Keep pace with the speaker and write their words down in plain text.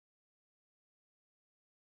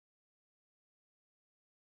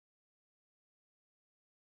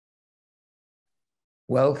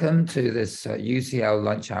Welcome to this UCL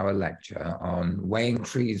lunch hour lecture on weighing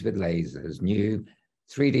trees with lasers, new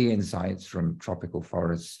 3D insights from tropical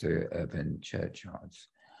forests to urban churchyards.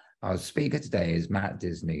 Our speaker today is Matt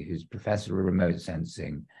Disney, who's Professor of Remote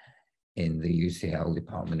Sensing in the UCL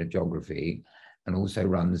Department of Geography and also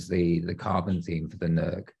runs the carbon theme for the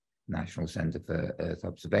NERC, National Center for Earth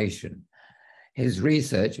Observation. His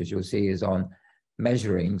research, as you'll see, is on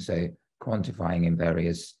measuring, so quantifying in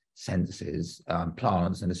various senses,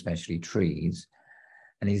 plants and especially trees.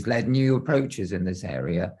 And he's led new approaches in this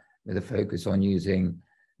area with a focus on using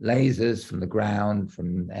lasers from the ground,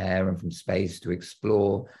 from air and from space to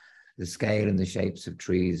explore the scale and the shapes of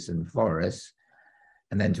trees and forests,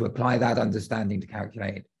 and then to apply that understanding to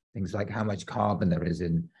calculate things like how much carbon there is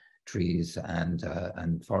in trees and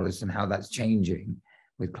forests and how that's changing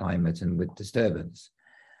with climate and with disturbance.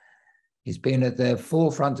 He's been at the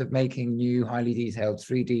forefront of making new highly detailed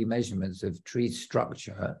 3D measurements of tree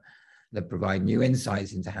structure that provide new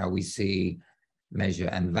insights into how we see, measure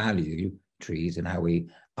and value trees and how we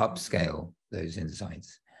upscale those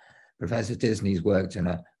insights. Professor Disney's worked in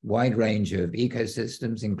a wide range of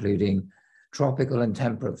ecosystems, including tropical and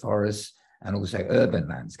temperate forests and also urban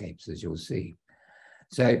landscapes, as you'll see.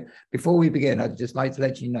 So before we begin, I'd just like to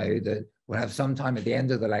let you know that we'll have some time at the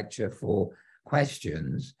end of the lecture for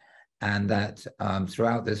questions, and that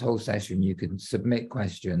throughout this whole session, you can submit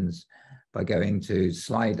questions by going to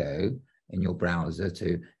Slido in your browser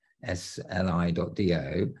to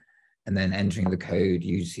sli.do and then entering the code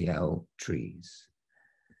UCL trees.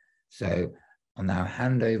 So I'll now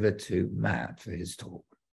hand over to Matt for his talk.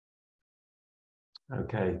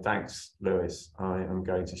 Okay, thanks, Lewis. I am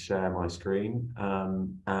going to share my screen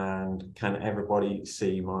and can everybody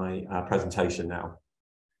see my presentation now?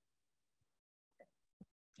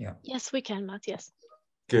 Yeah. Yes, we can, Matt, yes.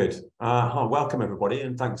 Good. Welcome, everybody,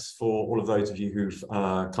 and thanks for all of those of you who've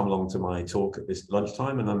come along to my talk at this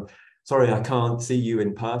lunchtime. And I'm sorry I can't see you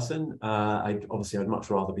in person. I'd much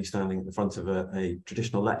rather be standing at the front of a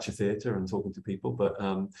traditional lecture theatre and talking to people, but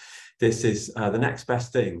this is the next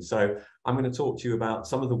best thing. So I'm going to talk to you about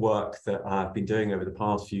some of the work that I've been doing over the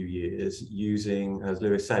past few years using, as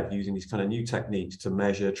Lewis said, using these kind of new techniques to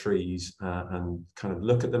measure trees and kind of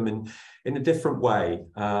look at them in a different way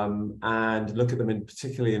and look at them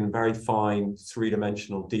particularly in very fine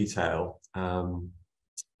three-dimensional detail.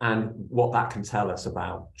 And what that can tell us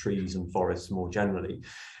about trees and forests more generally.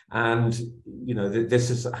 And, you know, this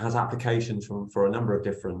has applications for a number of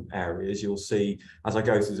different areas. You'll see as I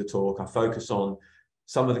go through the talk, I focus on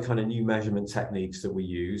some of the kind of new measurement techniques that we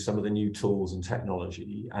use, some of the new tools and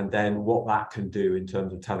technology, and then what that can do in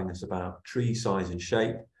terms of telling us about tree size and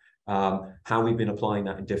shape, how we've been applying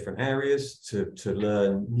that in different areas to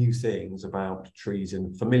learn new things about trees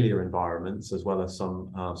in familiar environments, as well as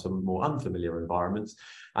some more unfamiliar environments,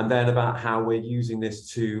 and then about how we're using this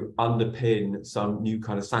to underpin some new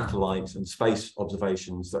kind of satellites and space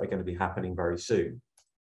observations that are going to be happening very soon.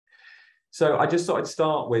 So I just thought I'd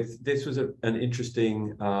start with, this was an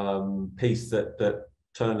interesting piece that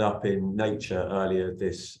turned up in Nature earlier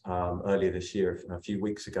this year, a few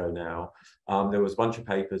weeks ago now. There was a bunch of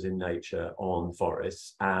papers in Nature on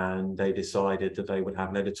forests, and they decided that they would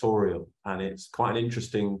have an editorial. And it's quite an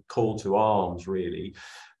interesting call to arms, really.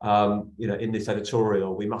 You know, in this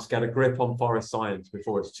editorial, we must get a grip on forest science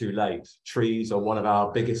before it's too late. Trees are one of our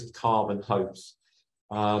biggest carbon hopes.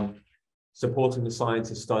 Supporting the science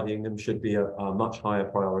of studying them should be a much higher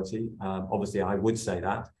priority. Obviously, I would say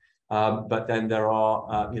that. But then there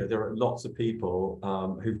are lots of people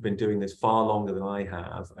who've been doing this far longer than I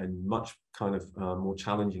have, and much kind of more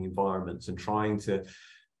challenging environments, and trying to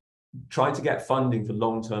get funding for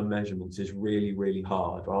long-term measurements is really, really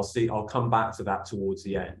hard. I'll come back to that towards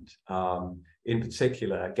the end. In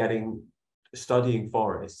particular, studying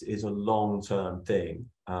forests is a long-term thing.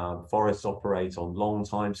 Forests operate on long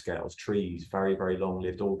timescales, trees, very, very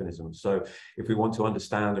long-lived organisms. So if we want to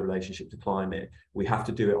understand the relationship to climate, we have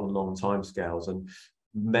to do it on long timescales. And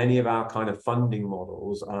many of our kind of funding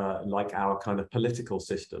models, like our kind of political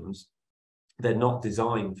systems, they're not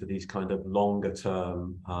designed for these kind of longer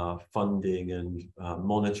term funding and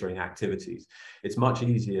monitoring activities. It's much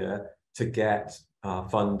easier to get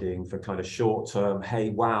funding for kind of short term,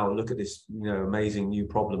 hey, wow, look at this, you know, amazing new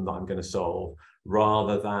problem that I'm going to solve,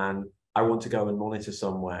 rather than I want to go and monitor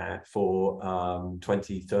somewhere for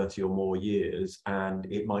 20, 30 or more years, and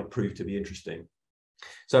it might prove to be interesting.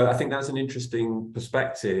 So I think that's an interesting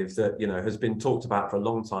perspective that, you know, has been talked about for a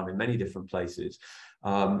long time in many different places.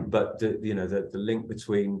 But the link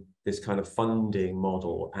between this kind of funding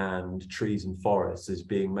model and trees and forests is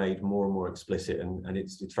being made more and more explicit, and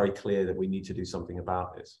it's very clear that we need to do something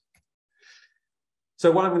about this. So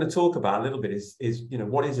what I'm going to talk about a little bit is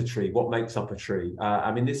what is a tree? What makes up a tree?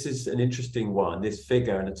 I mean, this is an interesting one. This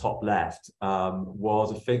figure in the top left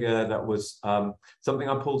was a figure that was something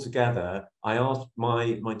I pulled together. I asked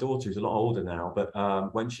my daughter, who's a lot older now, but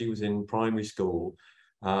when she was in primary school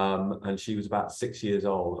and she was about 6 years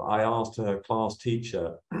old, I asked her class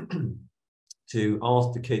teacher to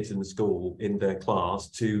ask the kids in the school, in their class,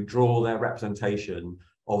 to draw their representation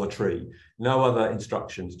of a tree. No other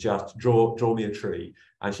instructions, just draw me a tree.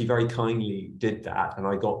 And she very kindly did that. And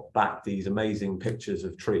I got back these amazing pictures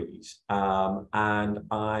of trees. And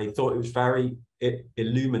I thought it was very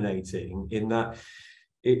illuminating in that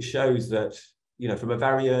it shows that, from a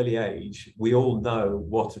very early age, we all know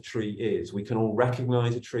what a tree is. We can all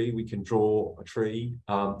recognize a tree. We can draw a tree.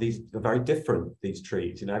 These are very different, these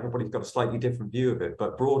trees. Everybody's got a slightly different view of it,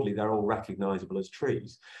 but broadly, they're all recognizable as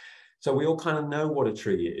trees. So we all kind of know what a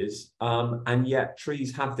tree is, and yet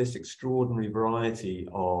trees have this extraordinary variety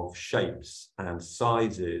of shapes and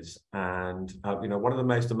sizes. And one of the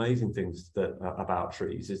most amazing things about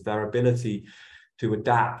trees is their ability to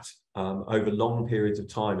adapt over long periods of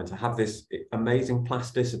time and to have this amazing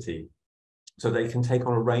plasticity, so they can take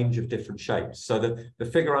on a range of different shapes. So the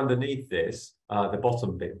figure underneath this, the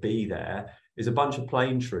bottom bit B there, is a bunch of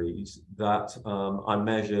plane trees that I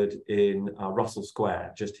measured in Russell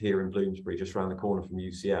Square, just here in Bloomsbury, just around the corner from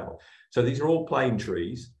UCL. So these are all plane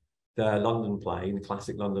trees. They're London plane, the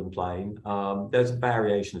classic London plane. There's a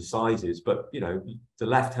variation of sizes, but the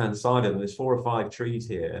left-hand side of them, there's 4 or 5 trees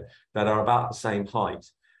here that are about the same height.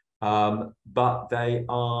 But they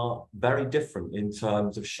are very different in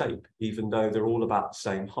terms of shape, even though they're all about the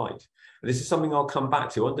same height. And this is something I'll come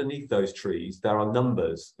back to. Underneath those trees, there are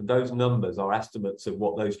numbers, and those numbers are estimates of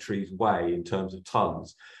what those trees weigh in terms of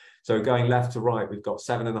tons. So going left to right, we've got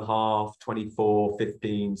 7.5, 24,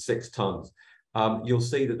 15, 6 tons. You'll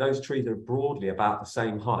see that those trees are broadly about the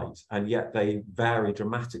same height, and yet they vary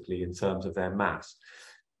dramatically in terms of their mass.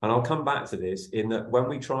 And I'll come back to this in that when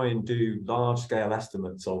we try and do large-scale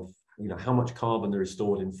estimates of how much carbon there is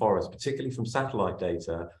stored in forests, particularly from satellite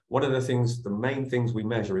data, one of the main things we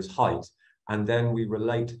measure is height, and then we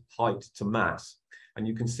relate height to mass. And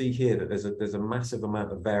you can see here that there's a massive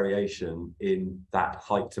amount of variation in that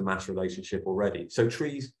height to mass relationship already. So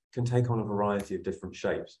trees can take on a variety of different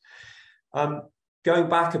shapes. Going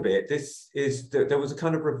back a bit, there was a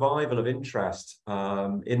kind of revival of interest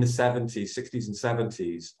in the 60s and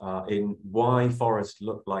 70s in why forests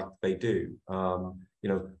look like they do.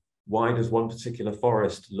 Why does one particular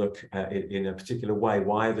forest look in a particular way?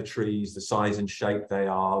 Why are the trees the size and shape they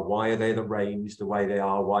are? Why are they arranged the way they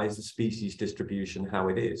are? Why is the species distribution how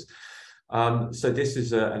it is? So this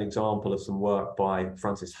is an example of some work by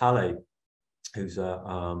Francis Halley, who's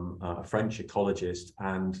a French ecologist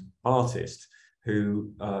and artist,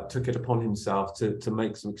 who took it upon himself to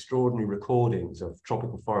make some extraordinary recordings of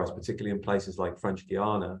tropical forests, particularly in places like French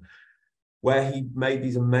Guiana, where he made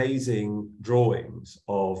these amazing drawings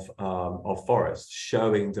of forests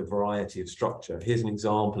showing the variety of structure. Here's an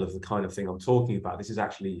example of the kind of thing I'm talking about. This is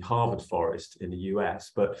actually Harvard Forest in the US,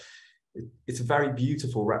 but it's a very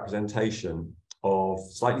beautiful representation of,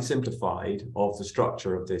 slightly simplified, of the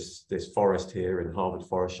structure of this forest here in Harvard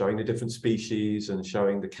Forest, showing the different species and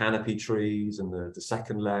showing the canopy trees and the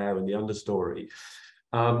second layer and the understory.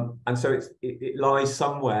 And so it lies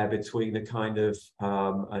somewhere between a kind of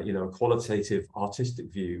a qualitative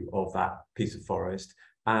artistic view of that piece of forest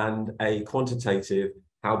and a quantitative,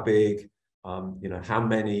 how big, how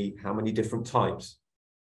many different types.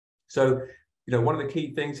 So one of the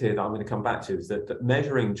key things here that I'm going to come back to is that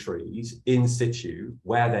measuring trees in situ,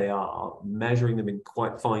 where they are, measuring them in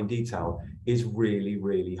quite fine detail, is really,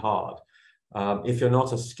 really hard. If you're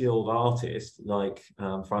not a skilled artist like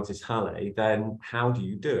Francis Halley, then how do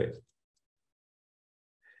you do it?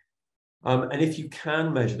 And if you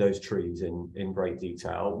can measure those trees in great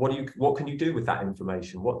detail, what can you do with that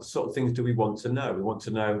information? What sort of things do we want to know? We want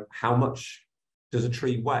to know, how much does a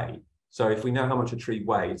tree weigh? So if we know how much a tree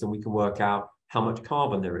weighs, then we can work out how much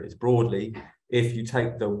carbon there is. Broadly, if you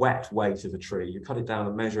take the wet weight of a tree, you cut it down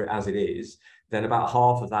and measure it as it is, then about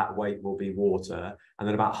half of that weight will be water, and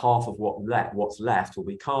then about half of what's left will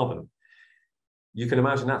be carbon. You can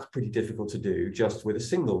imagine that's pretty difficult to do just with a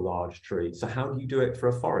single large tree. So how do you do it for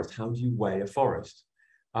a forest? How do you weigh a forest?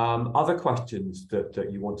 Other questions that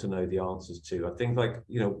you want to know the answers to, I think, like,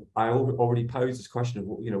 I already posed this question of,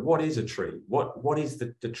 what is a tree? What is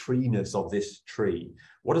the treeness of this tree?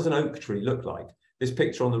 What does an oak tree look like? This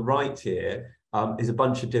picture on the right here is a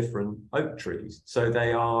bunch of different oak trees. So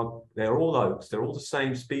they're all oaks, they're all the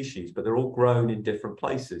same species, but they're all grown in different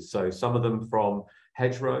places. So some of them from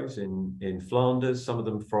hedgerows in Flanders, some of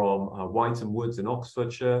them from Wytham Woods in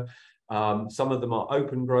Oxfordshire, some of them are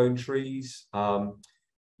open grown trees.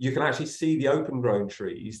 You can actually see the open grown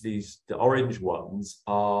trees, the orange ones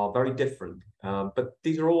are very different, but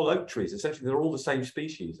these are all oak trees. Essentially, they're all the same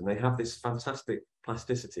species and they have this fantastic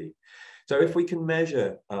plasticity. So if we can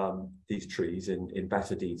measure these trees in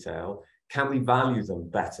better detail, can we value them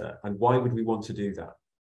better? And why would we want to do that?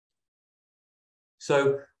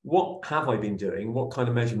 So what have I been doing? What kind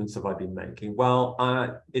of measurements have I been making? Well,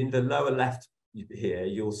 in the lower left here,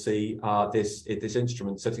 you'll see this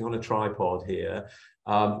instrument sitting on a tripod here.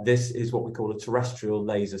 This is what we call a terrestrial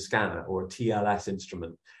laser scanner, or a TLS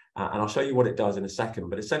instrument. And I'll show you what it does in a second.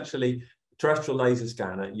 But essentially, terrestrial laser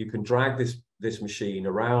scanner, you can drag this machine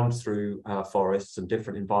around through forests and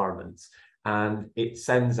different environments, and it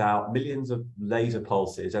sends out millions of laser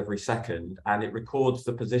pulses every second, and it records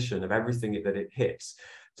the position of everything that it hits.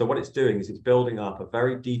 So what it's doing is it's building up a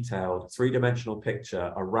very detailed three-dimensional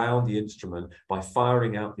picture around the instrument by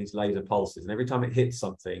firing out these laser pulses. And every time it hits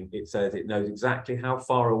something, it says it knows exactly how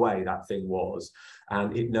far away that thing was,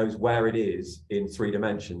 and it knows where it is in 3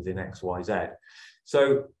 dimensions in X, Y, Z.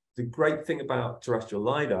 So the great thing about terrestrial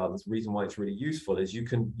LiDAR, the reason why it's really useful, is you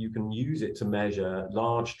can use it to measure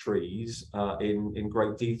large trees in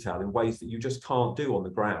great detail in ways that you just can't do on the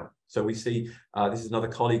ground. So we see, this is another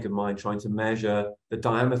colleague of mine trying to measure the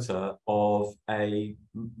diameter of a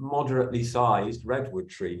moderately sized redwood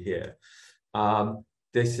tree here.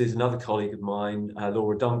 This is another colleague of mine,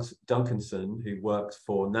 Laura Duncanson, who works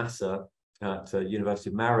for NASA at the University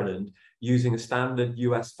of Maryland, using a standard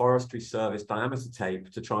US Forestry Service diameter tape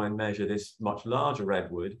to try and measure this much larger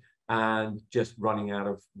redwood, and just running out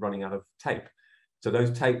of tape. So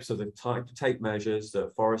those tapes are the type of tape measures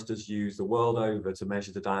that foresters use the world over to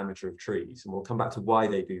measure the diameter of trees. And we'll come back to why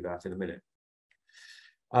they do that in a minute.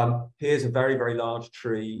 Here's a very, very large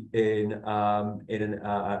tree in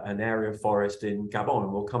an area of forest in Gabon.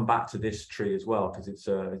 And we'll come back to this tree as well, because it's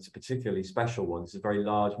a particularly special one. It's a very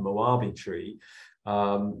large Moabi tree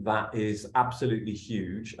that is absolutely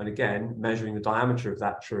huge. And again, measuring the diameter of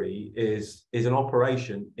that tree is an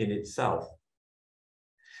operation in itself.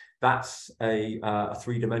 That's a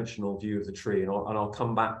three-dimensional view of the tree, and I'll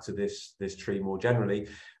come back to this tree more generally.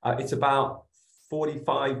 It's about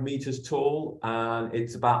 45 meters tall, and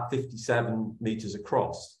it's about 57 meters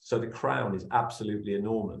across. So the crown is absolutely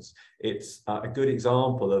enormous. It's a good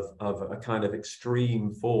example of a kind of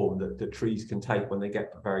extreme form that the trees can take when they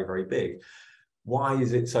get very, very big. Why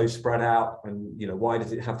is it so spread out, and why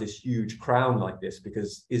does it have this huge crown like this?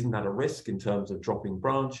 Because isn't that a risk in terms of dropping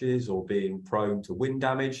branches or being prone to wind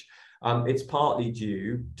damage? It's partly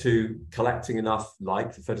due to collecting enough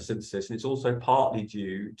light for photosynthesis, and it's also partly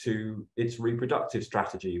due to its reproductive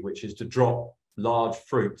strategy, which is to drop large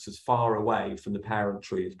fruits as far away from the parent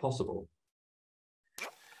tree as possible.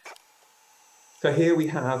 So here we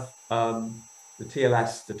have the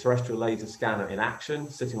TLS, the terrestrial laser scanner, in action.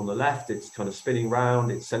 Sitting on the left, it's kind of spinning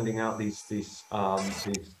round. It's sending out these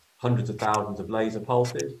hundreds of thousands of laser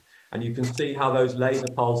pulses. And you can see how those laser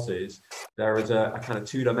pulses, there is a kind of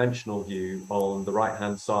two-dimensional view on the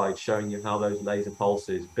right-hand side showing you how those laser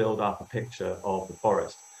pulses build up a picture of the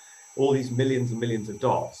forest. All these millions and millions of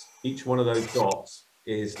dots, each one of those dots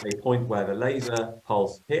is a point where the laser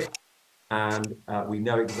pulse hit, and we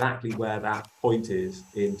know exactly where that point is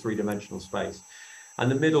in three-dimensional space. And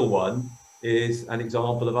the middle one is an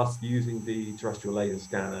example of us using the terrestrial laser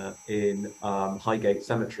scanner in Highgate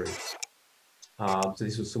Cemetery. So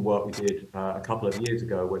this was some work we did a couple of years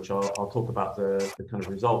ago, which I'll talk about the kind of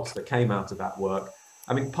results that came out of that work.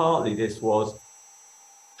 I mean, partly this was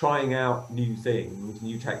trying out new things,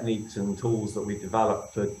 new techniques and tools that we've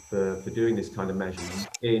developed for doing this kind of measurement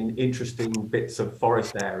in interesting bits of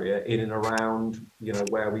forest area in and around,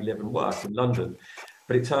 where we live and work in London.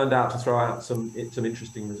 But it turned out to throw out some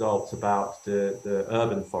interesting results about the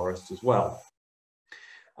urban forests as well.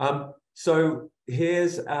 So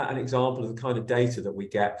here's an example of the kind of data that we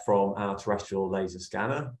get from our terrestrial laser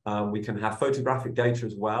scanner. We can have photographic data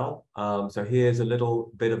as well. So here's a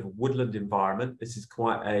little bit of a woodland environment. This is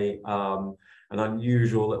quite an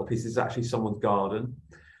unusual little piece. This is actually someone's garden.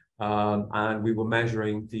 And we were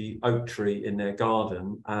measuring the oak tree in their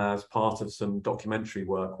garden as part of some documentary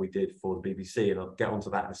work we did for the BBC. And I'll get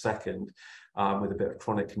onto that in a second with a bit of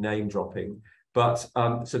chronic name dropping. But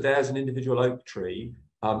so there's an individual oak tree.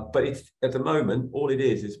 But it's, at the moment, all it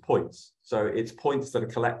is points. So it's points that are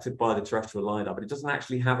collected by the terrestrial LiDAR, but it doesn't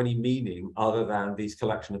actually have any meaning other than these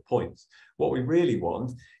collection of points. What we really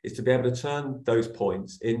want is to be able to turn those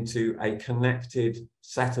points into a connected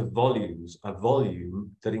set of volumes, a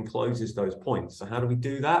volume that encloses those points. So how do we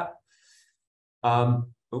do that?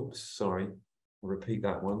 Oops, sorry, I'll repeat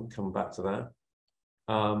that one, come back to that.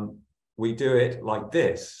 We do it like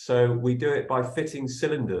this. So we do it by fitting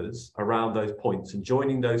cylinders around those points and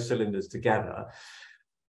joining those cylinders together.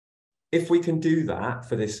 If we can do that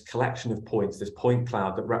for this collection of points, this point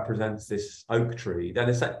cloud that represents this oak tree, then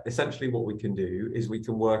essentially what we can do is we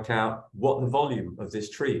can work out what the volume of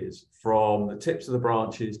this tree is from the tips of the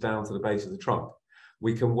branches down to the base of the trunk.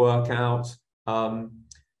 We can work out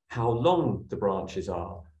how long the branches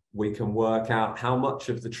are. We can work out how much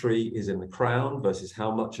of the tree is in the crown versus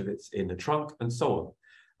how much of it's in the trunk, and so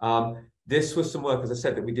on. This was some work, as I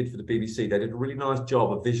said, that we did for the BBC. They did a really nice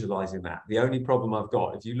job of visualizing that. The only problem I've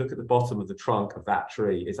got, if you look at the bottom of the trunk of that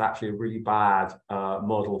tree, it's actually a really bad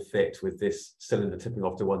model fit with this cylinder tipping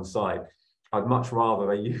off to one side. I'd much rather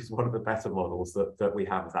they use one of the better models that we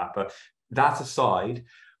have of that. But that aside,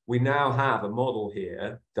 we now have a model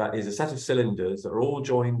here that is a set of cylinders that are all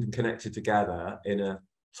joined and connected together in a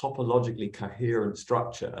topologically coherent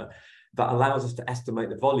structure that allows us to estimate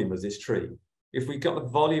the volume of this tree. If we got the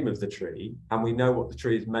volume of the tree and we know what the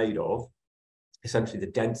tree is made of, essentially the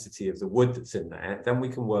density of the wood that's in there, then we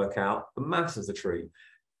can work out the mass of the tree.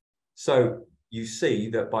 So you see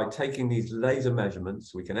that by taking these laser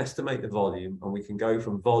measurements, we can estimate the volume and we can go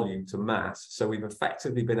from volume to mass. So we've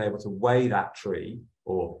effectively been able to weigh that tree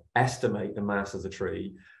or estimate the mass of the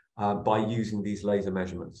tree by using these laser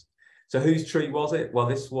measurements. So whose tree was it? Well,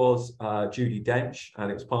 this was Judi Dench,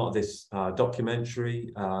 and it was part of this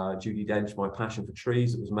documentary, Judi Dench, My Passion for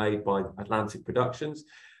Trees. It was made by Atlantic Productions.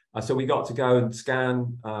 So we got to go and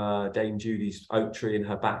scan Dame Judy's oak tree in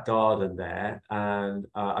her back garden there, and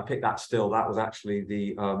I picked that still. That was actually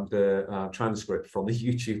the transcript from the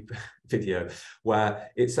YouTube video, where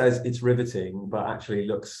it says it's riveting, but actually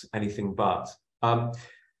looks anything but.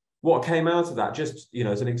 What came out of that, just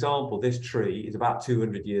as an example, this tree is about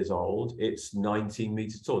 200 years old. It's 19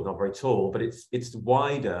 meters tall, not very tall, but it's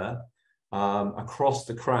wider across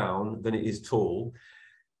the crown than it is tall.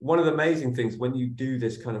 One of the amazing things when you do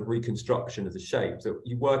this kind of reconstruction of the shape, that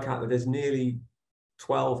you work out that there's nearly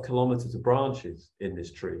 12 kilometers of branches in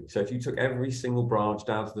this tree. So if you took every single branch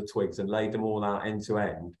down to the twigs and laid them all out end to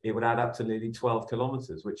end, it would add up to nearly 12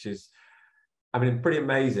 kilometers, which is, I mean, pretty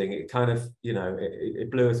amazing. It kind of, it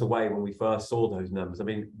blew us away when we first saw those numbers. I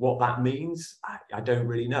mean, what that means, I don't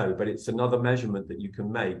really know, but it's another measurement that you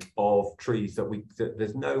can make of trees that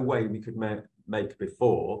there's no way we could make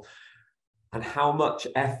before. And how much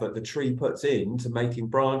effort the tree puts into making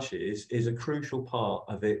branches is a crucial part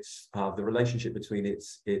of its the relationship between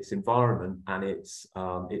its environment and its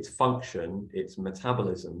function, its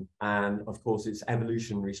metabolism, and of course its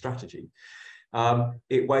evolutionary strategy.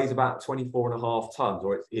 It weighs about 24.5 tons,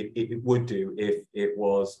 or it would do if it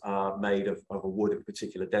was made of a wood of a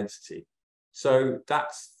particular density. So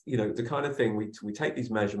that's, the kind of thing we take these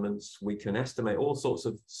measurements, we can estimate all sorts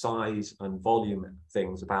of size and volume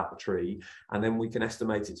things about the tree, and then we can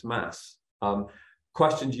estimate its mass.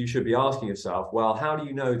 Questions you should be asking yourself, well, how do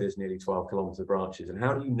you know there's nearly 12 kilometers of branches? And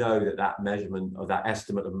how do you know that measurement or that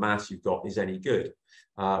estimate of mass you've got is any good?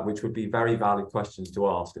 Which would be very valid questions to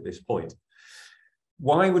ask at this point.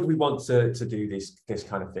 Why would we want to do this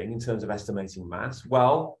kind of thing in terms of estimating mass?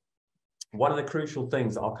 Well, one of the crucial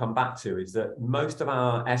things that I'll come back to is that most of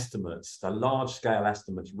our estimates, the large scale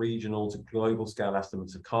estimates, regional to global scale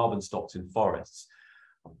estimates of carbon stocks in forests,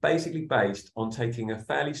 are basically based on taking a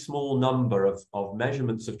fairly small number of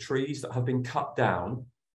measurements of trees that have been cut down.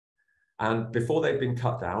 And before they've been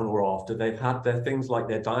cut down or after, they've had their things like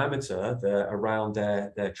their diameter around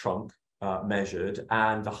their trunk measured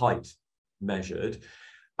and the height measured.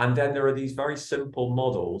 And then there are these very simple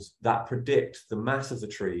models that predict the mass of the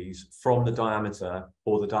trees from the diameter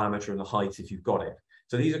or the diameter and the height if you've got it.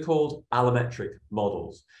 So these are called allometric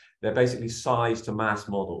models. They're basically size to mass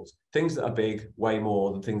models. Things that are big weigh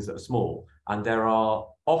more than things that are small. And there are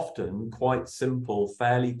often quite simple,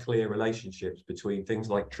 fairly clear relationships between things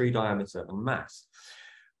like tree diameter and mass.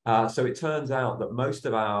 So it turns out that most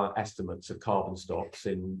of our estimates of carbon stocks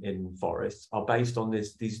in forests are based on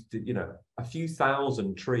these a few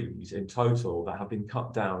thousand trees in total that have been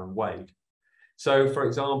cut down and weighed. So, for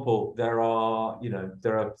example, there are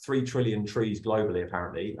 3 trillion trees globally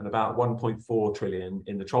apparently, and about 1.4 trillion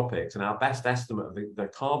in the tropics. And our best estimate of the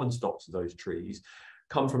carbon stocks of those trees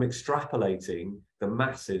come from extrapolating the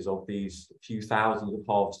masses of these few thousands of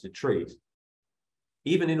harvested trees.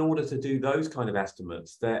 even in order to do those kind of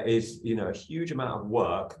estimates, there is, you know, a huge amount of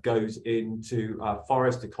work goes into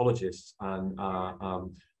forest ecologists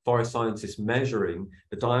and forest scientists measuring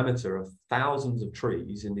the diameter of thousands of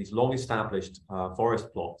trees in these long established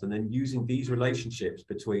forest plots, and then using these relationships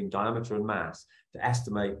between diameter and mass to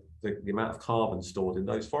estimate the amount of carbon stored in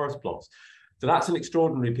those forest plots. So that's an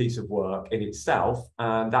extraordinary piece of work in itself.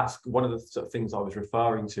 And that's one of the sort of things I was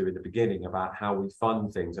referring to in the beginning about how we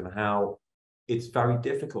fund things and how it's very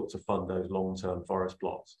difficult to fund those long-term forest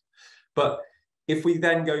plots. But if we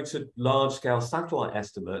then go to large-scale satellite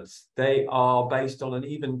estimates, they are based on an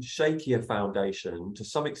even shakier foundation. To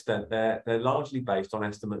some extent, they're largely based on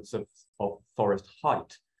estimates of forest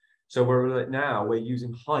height. So we're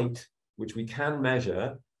using height, which we can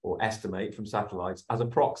measure or estimate from satellites, as a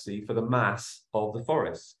proxy for the mass of the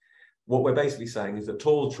forests. What we're basically saying is that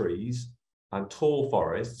tall trees and tall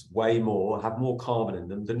forests weigh more, have more carbon in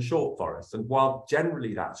them than short forests. And while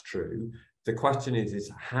generally that's true, the question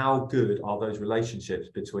is how good are those relationships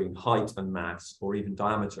between height and mass, or even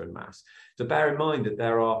diameter and mass? So bear in mind that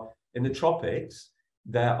there are, in the tropics,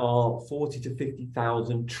 there are 40 to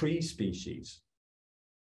 50,000 tree species.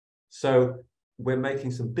 So we're making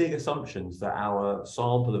some big assumptions that our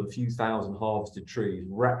sample of a few thousand harvested trees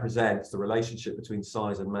represents the relationship between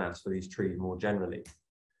size and mass for these trees more generally.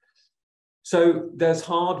 So there's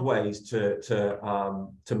hard ways to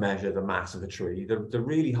measure the mass of a tree. The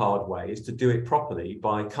really hard way is to do it properly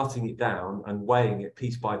by cutting it down and weighing it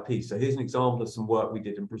piece by piece. So here's an example of some work we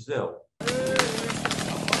did in Brazil.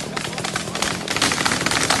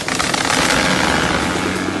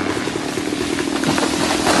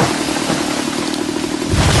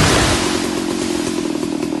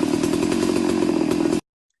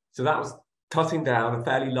 So that was cutting down a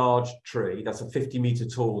fairly large tree. That's a 50-meter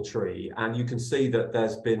tall tree. And you can see that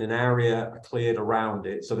there's been an area cleared around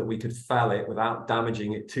it so that we could fell it without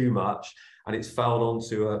damaging it too much. And it's felled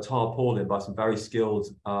onto a tarpaulin by some very skilled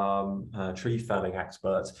tree felling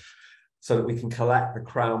experts so that we can collect the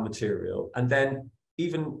crown material. And then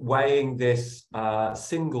even weighing this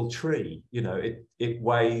single tree, you know, it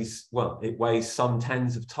weighs some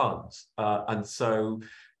tens of tons. And so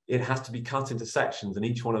it has to be cut into sections, and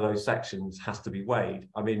each one of those sections has to be weighed.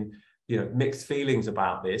 I mean, you know, mixed feelings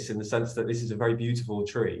about this in the sense that this is a very beautiful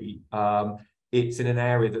tree. It's in an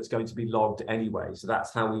area that's going to be logged anyway. So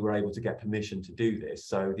that's how we were able to get permission to do this.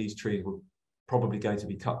 So these trees were probably going to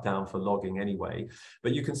be cut down for logging anyway.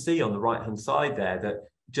 But you can see on the right-hand side there that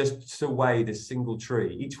just to weigh this single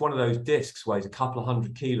tree, each one of those discs weighs a couple of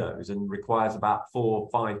 100 kilos and requires about 4 or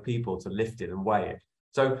 5 people to lift it and weigh it.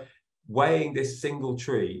 So weighing this single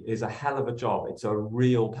tree is a hell of a job. It's a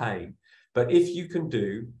real pain. But if you can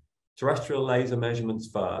do terrestrial laser measurements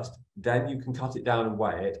first, then you can cut it down and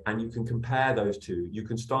weigh it, and you can compare those two. You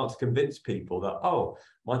can start to convince people that, oh,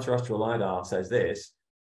 my terrestrial LiDAR says this,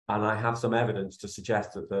 and I have some evidence to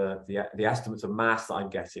suggest that the estimates of mass that I'm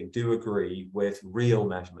getting do agree with real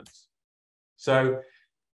measurements. So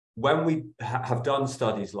when we have done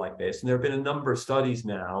studies like this, and there have been a number of studies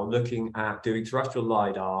now looking at doing terrestrial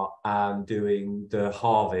LiDAR and doing the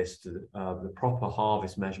harvest, the proper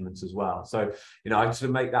harvest measurements as well. So, you know, I sort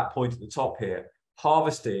of make that point at the top here.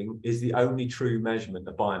 Harvesting is the only true measurement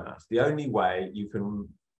of biomass. The only way you can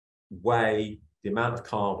weigh the amount of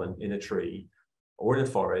carbon in a tree or in a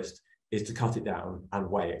forest is to cut it down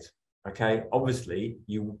and weigh it. Okay, obviously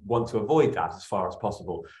you want to avoid that as far as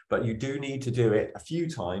possible, but you do need to do it a few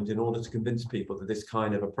times in order to convince people that this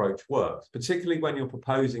kind of approach works, particularly when you're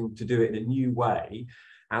proposing to do it in a new way,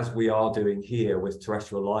 as we are doing here with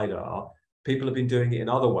terrestrial LiDAR. People have been doing it in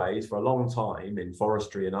other ways for a long time in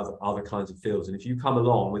forestry and other kinds of fields. And if you come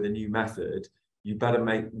along with a new method, you better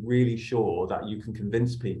make really sure that you can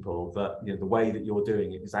convince people that, you know, the way that you're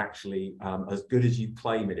doing it is actually as good as you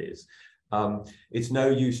claim it is. It's no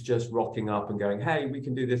use just rocking up and going, hey, we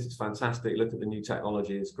can do this, it's fantastic, look at the new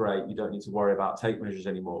technology, it's great, you don't need to worry about tape measures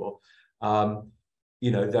anymore. You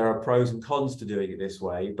know, there are pros and cons to doing it this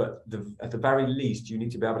way, but at the very least, you need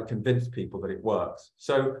to be able to convince people that it works.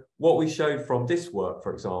 So what we showed from this work,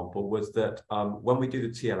 for example, was that when we do the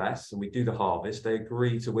TLS and we do the harvest, they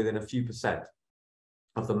agree to within a few percent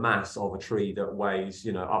of the mass of a tree that weighs,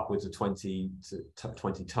 you know, upwards of 20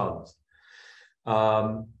 tons.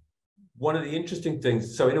 One of the interesting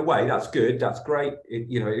things, so in a way, that's good, that's great,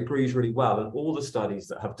 it agrees really well. And all the studies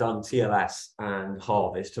that have done TLS and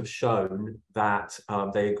harvest have shown that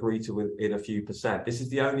they agree to within a few percent. This is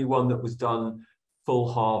the only one that was done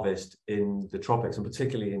full harvest in the tropics, and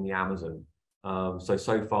particularly in the Amazon.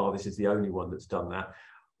 So far, this is the only one that's done that.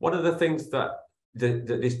 One of the things that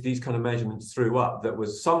these kind of measurements threw up that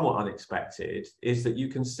was somewhat unexpected is that you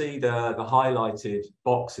can see the highlighted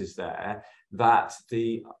boxes there, that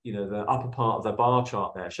the upper part of the bar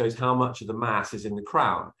chart there shows how much of the mass is in the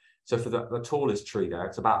crown. So for the tallest tree there,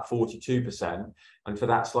 it's about 42%, and for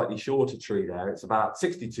that slightly shorter tree there, it's about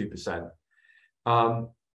 62%.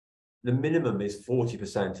 The minimum is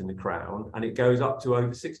 40% in the crown, and it goes up to over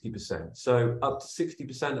 60%. So up to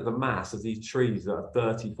 60% of the mass of these trees that are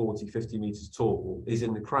 30, 40, 50 meters tall is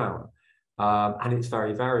in the crown. And it's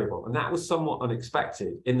very variable. And that was somewhat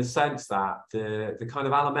unexpected in the sense that the kind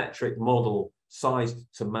of allometric model size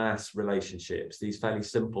to mass relationships, these fairly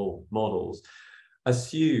simple models,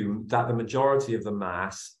 assume that the majority of the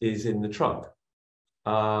mass is in the trunk.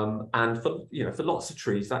 And for lots of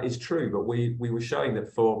trees that is true, but we were showing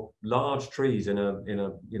that for large trees in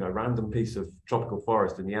a random piece of tropical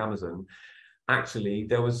forest in the Amazon, actually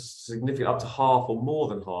there was significant, up to half or more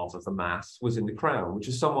than half of the mass was in the crown, which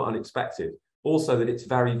is somewhat unexpected. Also, that it's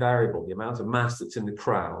very variable. The amount of mass that's in the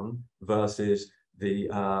crown versus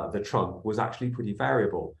the trunk was actually pretty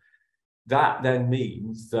variable. That then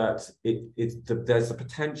means that there's a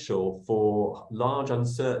potential for large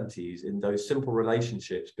uncertainties in those simple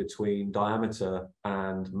relationships between diameter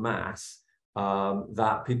and mass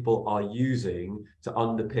that people are using to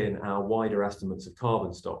underpin our wider estimates of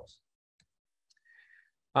carbon stocks.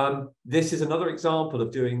 This is another example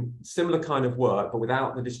of doing similar kind of work, but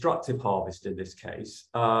without the destructive harvest in this case.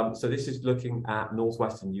 So this is looking at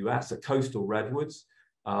northwestern US, at coastal redwoods.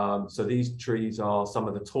 So these trees are some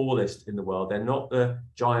of the tallest in the world. They're not the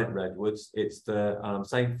giant redwoods. It's the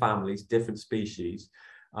same families, different species.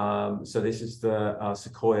 So this is the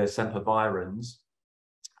Sequoia sempervirens.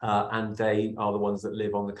 And they are the ones that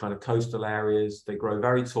live on the kind of coastal areas. They grow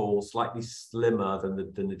very tall, slightly slimmer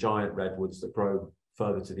than the giant redwoods that grow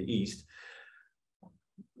further to the east.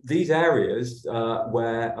 These areas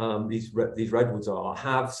where these redwoods are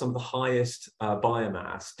have some of the highest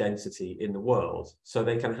biomass density in the world. So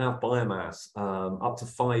they can have biomass up to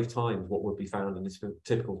 5 times what would be found in this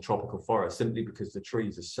typical tropical forest, simply because the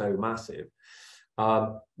trees are so massive.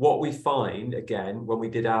 What we find, again, when we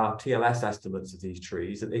did our TLS estimates of these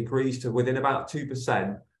trees, that it agrees to within about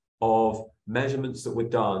 2% of measurements that were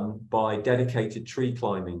done by dedicated tree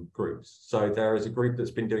climbing groups. So there is a group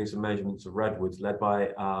that's been doing some measurements of redwoods led by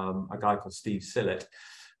a guy called Steve Sillett,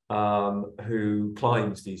 who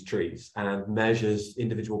climbs these trees and measures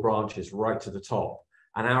individual branches right to the top.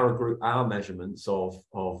 And our measurements of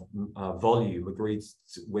volume agreed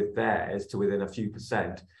with theirs to within a few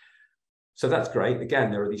percent. So that's great. Again,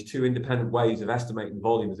 there are these 2 independent ways of estimating the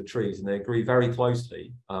volume of the trees, and they agree very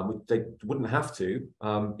closely. They wouldn't have to.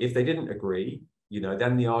 If they didn't agree,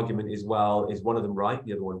 then the argument is, well, is one of them right,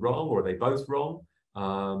 the other one wrong, or are they both wrong?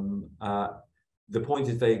 The point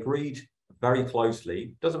is they agreed very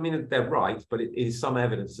closely. Doesn't mean that they're right, but it is some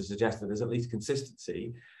evidence to suggest that there's at least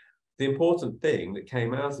consistency. The important thing that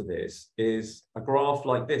came out of this is a graph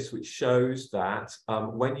like this, which shows that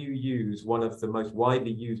when you use one of the most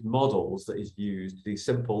widely used models that is used, these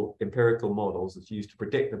simple empirical models that's used to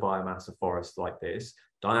predict the biomass of forests like this,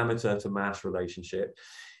 diameter to mass relationship,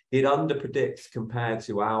 it underpredicts compared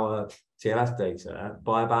to our TLS data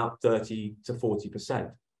by about 30 to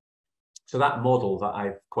 40%. So that model that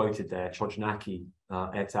I've quoted there, Chojnacki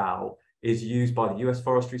et al., is used by the US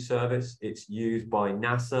Forestry Service. It's used by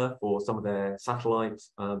NASA for some of their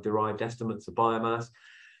satellite-derived estimates of biomass.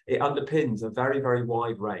 It underpins a very, very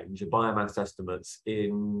wide range of biomass estimates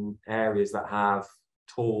in areas that have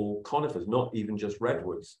tall conifers, not even just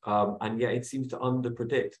redwoods. And yet it seems to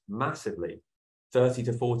underpredict massively, 30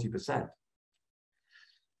 to 40%.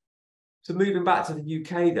 So moving back to the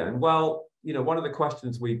UK then, well, one of the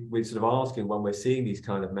questions we're sort of asking when we're seeing these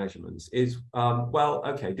kind of measurements is, well,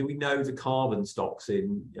 okay, do we know the carbon stocks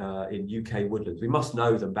in UK woodlands? We must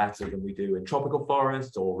know them better than we do in tropical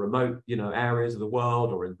forests or remote, areas of the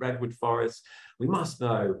world, or in redwood forests. We must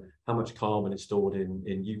know how much carbon is stored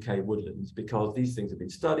in UK woodlands, because these things have been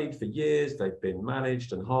studied for years. They've been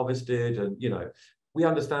managed and harvested, and we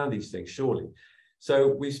understand these things surely. So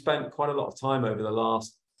we've spent quite a lot of time over the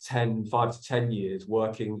last 5 to 10 years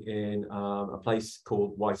working in a place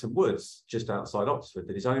called Wytham Woods, just outside Oxford,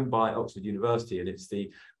 that is owned by Oxford University, and it's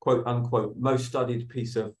the quote unquote most studied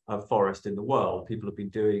piece of forest in the world. People have been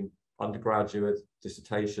doing undergraduate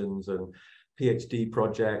dissertations and PhD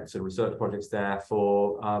projects and research projects there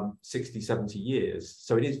for 60, 70 years.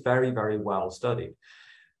 So it is very, very well studied.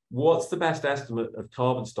 What's the best estimate of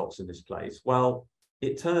carbon stocks in this place? Well,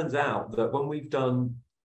 it turns out that when we've done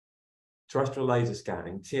terrestrial laser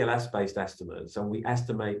scanning, TLS-based estimates, and we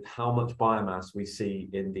estimate how much biomass we see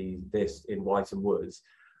in in Wytham Woods,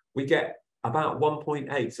 we get about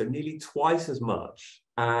 1.8, so nearly twice as much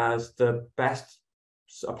as the best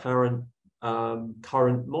apparent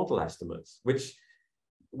current model estimates, which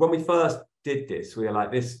when we first did this, we were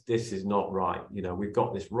like, this is not right. You know, we've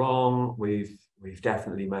got this wrong. We've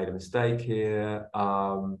definitely made a mistake here.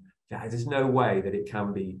 Yeah, there's no way that it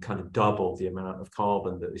can be kind of double the amount of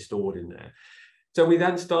carbon that is stored in there. So we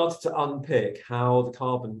then started to unpick how the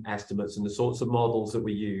carbon estimates and the sorts of models that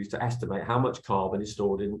we use to estimate how much carbon is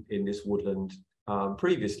stored in this woodland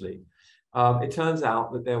previously. It turns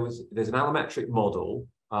out that there's an allometric model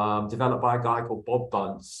developed by a guy called Bob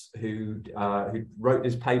Bunce, who wrote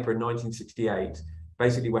this paper in 1968,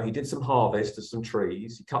 basically where he did some harvest of some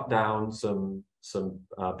trees. He cut down some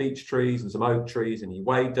beech trees and some oak trees, and he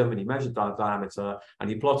weighed them and he measured their diameter and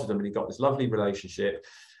he plotted them, and he got this lovely relationship.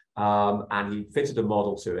 And he fitted a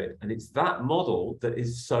model to it. And it's that model that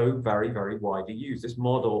is so very, very widely used, this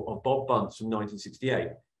model of Bob Bunce from 1968.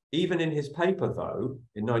 Even in his paper, though,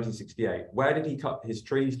 in 1968, where did he cut his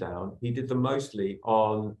trees down? He did them mostly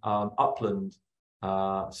on upland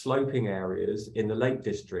sloping areas in the Lake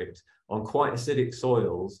District on quite acidic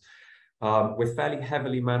soils with fairly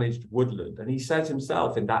heavily managed woodland. And he says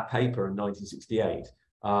himself in that paper in 1968,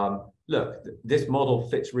 look, this model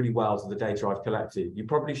fits really well to the data I've collected. You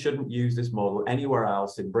probably shouldn't use this model anywhere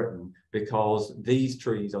else in Britain because these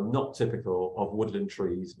trees are not typical of woodland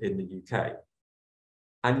trees in the UK.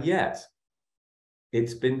 And yet,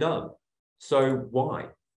 it's been done. So why?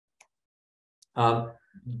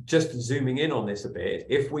 Just zooming in on this a bit,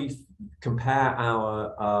 if we compare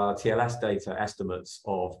our TLS data estimates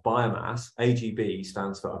of biomass, AGB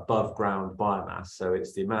stands for above ground biomass. So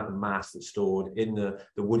it's the amount of mass that's stored in the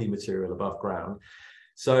woody material above ground.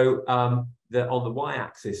 So on the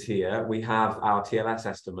y-axis here, we have our TLS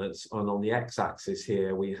estimates, and on the x-axis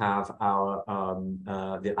here, we have our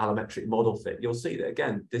the allometric model fit. You'll see that,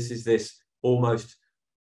 again, this is almost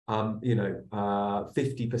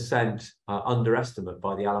 50% underestimate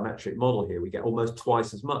by the allometric model here. We get almost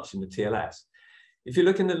twice as much in the TLS. If you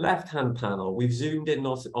look in the left-hand panel, we've zoomed in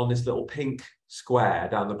on this little pink square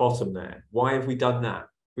down the bottom there. Why have we done that?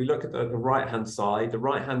 We look at the right-hand side. The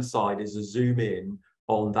right-hand side is a zoom in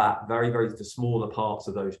on that the smaller parts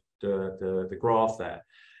of the graph there.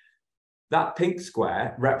 That pink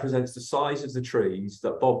square represents the size of the trees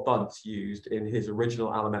that Bob Bunce used in his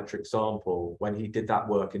original allometric sample when he did that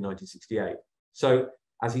work in 1968. So,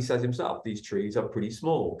 as he says himself, these trees are pretty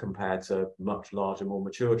small compared to much larger, more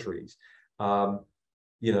mature trees.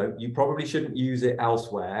 You probably shouldn't use it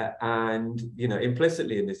elsewhere. And,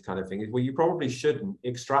 implicitly in this kind of thing is, well, you probably shouldn't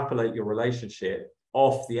extrapolate your relationship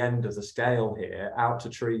off the end of the scale here out to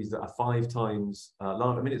trees that are 5 times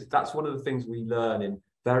larger. I mean, that's one of the things we learn in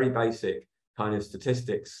very basic kind of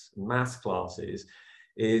statistics and maths classes,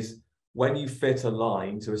 is when you fit a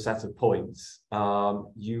line to a set of points,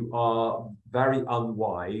 you are very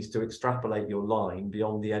unwise to extrapolate your line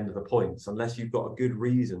beyond the end of the points unless you've got a good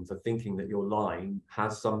reason for thinking that your line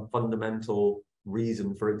has some fundamental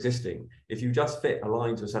reason for existing. If you just fit a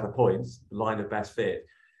line to a set of points, the line of best fit,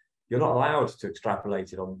 you're not allowed to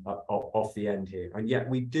extrapolate it off the end here. And yet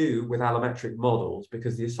we do with allometric models,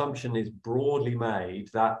 because the assumption is broadly made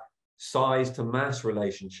that size to mass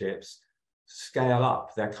relationships scale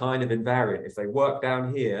up. They're kind of invariant. If they work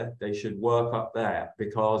down here, they should work up there,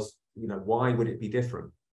 because, why would it be different?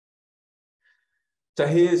 So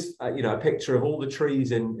here's a picture of all the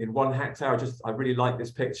trees in 1 hectare. I really like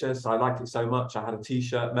this picture. So I liked it so much, I had a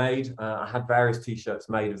t-shirt made. I had various t-shirts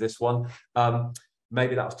made of this one.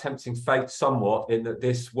 Maybe that was tempting fate somewhat, in that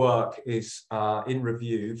this work is in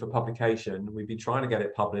review for publication. We've been trying to get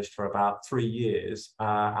it published for about 3 years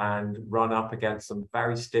and run up against some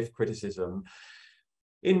very stiff criticism,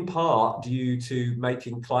 in part due to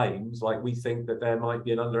making claims like we think that there might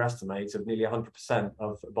be an underestimate of nearly 100%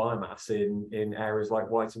 of biomass in areas like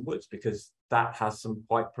Whiteton Woods, because that has some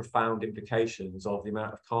quite profound implications of the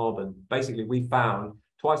amount of carbon. Basically, we found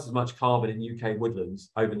twice as much carbon in UK woodlands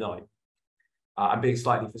overnight. I'm being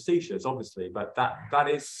slightly facetious, obviously, but that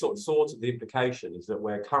is sort of the implication, is that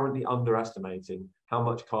we're currently underestimating how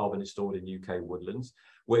much carbon is stored in UK woodlands,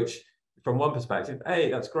 which, from one perspective, hey,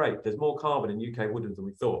 that's great. There's more carbon in UK woodlands than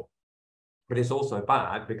we thought. But it's also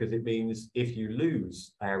bad, because it means if you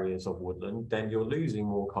lose areas of woodland, then you're losing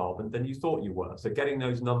more carbon than you thought you were. So getting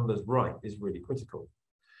those numbers right is really critical.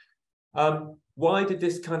 Why did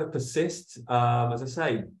this kind of persist? As I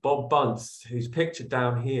say, Bob Bunce, who's pictured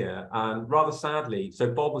down here, and rather sadly,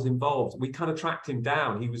 so Bob was involved. We kind of tracked him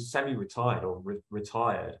down. He was semi-retired or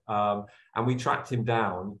retired. And we tracked him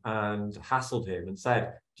down and hassled him and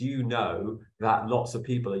said, do you know that lots of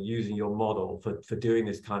people are using your model for doing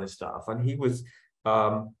this kind of stuff? And he was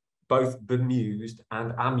both bemused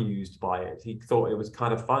and amused by it. He thought it was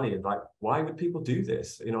kind of funny and like, why would people do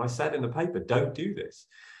this? You know, I said in the paper, don't do this.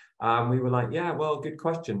 We were like, yeah, well, good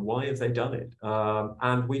question. Why have they done it?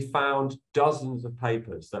 And we found dozens of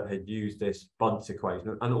papers that had used this Bunce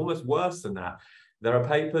equation. And almost worse than that, there are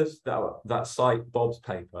papers that cite Bob's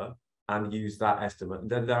paper and use that estimate. And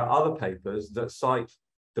then there are other papers that cite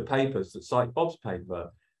the papers that cite Bob's paper,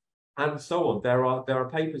 and so on. There are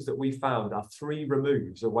papers that we found are 3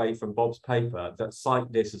 removes away from Bob's paper that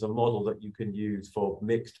cite this as a model that you can use for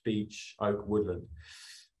mixed beech oak woodland.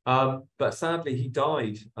 But sadly, he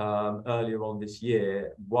died earlier on this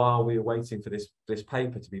year while we were waiting for this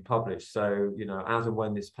paper to be published. So, you know, as and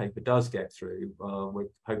when this paper does get through,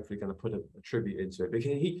 we're hopefully going to put a tribute into it. Because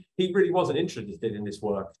he really wasn't interested in this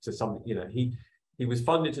work to some, you know, he was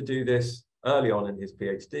funded to do this early on in his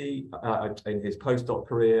PhD, in his postdoc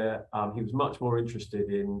career. He was much more interested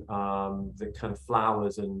in the kind of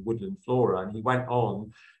flowers and woodland flora, and he went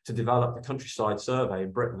on to develop the Countryside Survey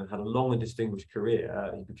in Britain and had a long and distinguished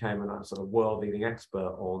career. He became a sort of world-leading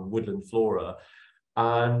expert on woodland flora,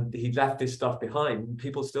 and he left this stuff behind.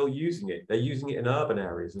 People are still using it. They're using it in urban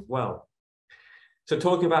areas as well. So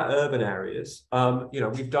talking about urban areas, you know,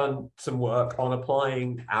 we've done some work on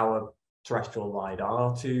applying our terrestrial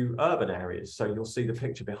LiDAR to urban areas. So you'll see the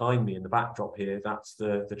picture behind me in the backdrop here. That's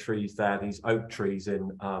the trees there, these oak trees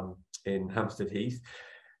in Hampstead Heath.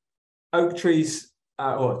 Oak trees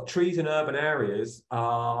or trees in urban areas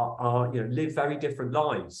are you know, live very different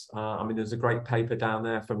lives. I mean, there's a great paper down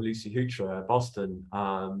there from Lucy Hutra, Boston.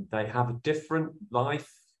 They have a different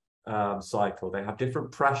life cycle. They have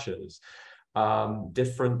different pressures,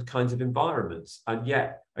 different kinds of environments, and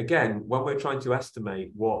yet again, when we're trying to estimate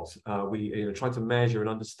what trying to measure and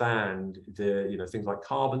understand the, you know, things like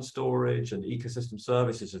carbon storage and ecosystem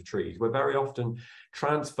services of trees, we're very often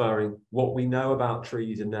transferring what we know about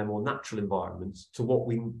trees in their more natural environments to what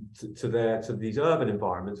we to these urban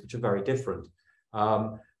environments, which are very different.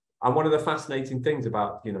 And one of the fascinating things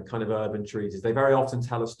about, you know, kind of urban trees is they very often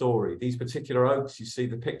tell a story. These particular oaks, you see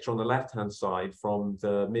the picture on the left-hand side from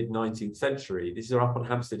the mid-19th century. These are up on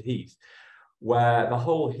Hampstead Heath, where the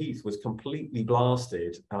whole heath was completely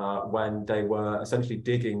blasted when they were essentially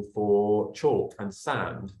digging for chalk and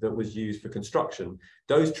sand that was used for construction.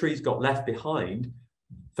 Those trees got left behind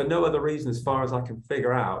for no other reason, as far as I can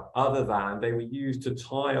figure out, other than they were used to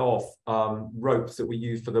tie off ropes that were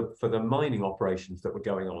used for the mining operations that were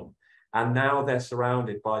going on. And now they're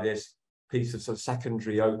surrounded by this piece of sort of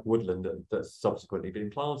secondary oak woodland that's subsequently been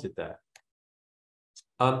planted there.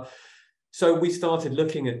 So we started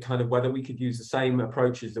looking at kind of whether we could use the same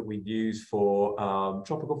approaches that we'd use for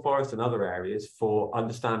tropical forest and other areas for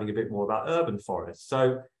understanding a bit more about urban forests.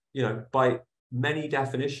 So, you know, by many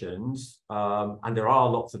definitions, and there are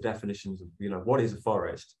lots of definitions of, you know, what is a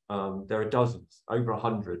forest. There are dozens, over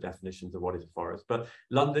 100 definitions of what is a forest, but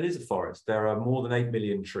London is a forest. There are more than 8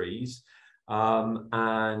 million trees,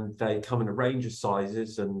 and they come in a range of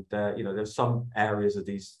sizes, and you know, there's some areas of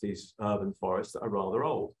these urban forests that are rather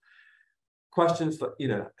old. Questions for, you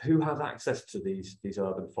know, who has access to these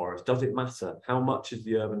urban forests? Does it matter? How much is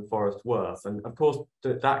the urban forest worth? And of course,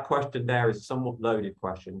 that question there is a somewhat loaded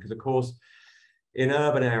question, because of course, in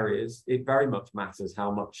urban areas, it very much matters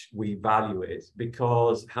how much we value it,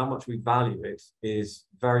 because how much we value it is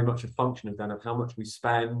very much a function of then of how much we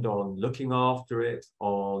spend on looking after it,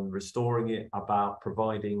 on restoring it, about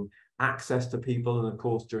providing access to people. And of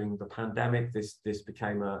course, during the pandemic, this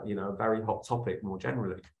became a, you know, a very hot topic more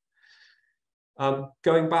generally.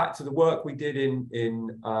 Going back to the work we did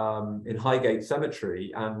in Highgate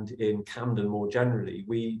Cemetery and in Camden more generally,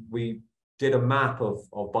 we did a map of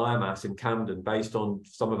biomass in Camden based on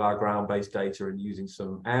some of our ground-based data and using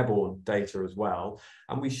some airborne data as well.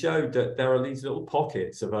 And we showed that there are these little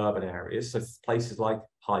pockets of urban areas, so places like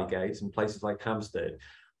Highgate and places like Hampstead,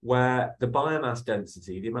 where the biomass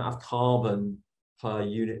density, the amount of carbon per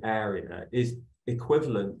unit area, is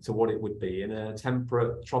equivalent to what it would be in a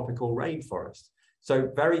temperate tropical rainforest. So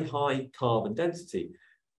very high carbon density.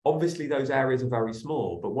 Obviously, those areas are very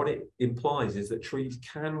small, but what it implies is that trees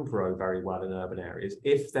can grow very well in urban areas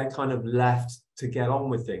if they're kind of left to get on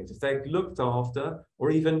with things, if they're looked after or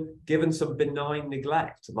even given some benign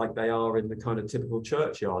neglect, like they are in the kind of typical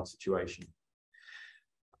churchyard situation.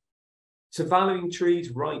 So valuing trees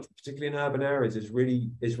right, particularly in urban areas, is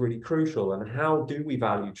really crucial. And how do we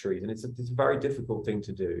value trees? And it's a very difficult thing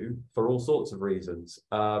to do for all sorts of reasons.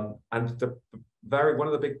 And one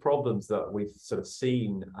of the big problems that we've sort of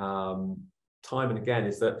seen time and again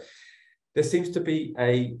is that there seems to be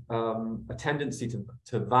a tendency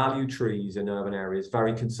to value trees in urban areas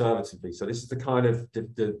very conservatively. So this is the kind of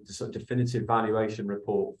the sort of definitive valuation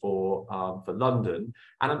report for London.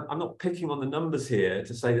 And I'm not picking on the numbers here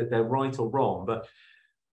to say that they're right or wrong, but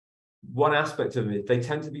one aspect of it, they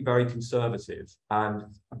tend to be very conservative. And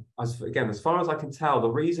as far as I can tell, the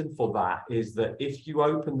reason for that is that if you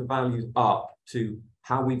open the values up to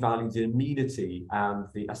how we value the amenity and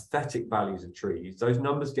the aesthetic values of trees, those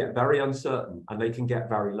numbers get very uncertain and they can get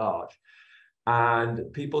very large.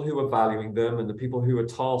 And people who are valuing them and the people who are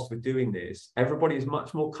tasked with doing this, everybody is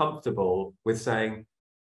much more comfortable with saying,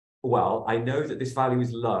 well, I know that this value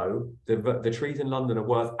is low. The trees in London are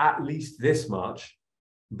worth at least this much,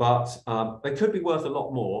 but they could be worth a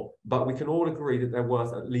lot more, but we can all agree that they're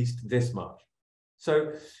worth at least this much.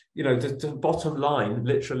 So, you know, the bottom line,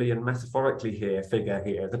 literally and metaphorically figure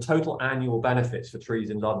here, the total annual benefits for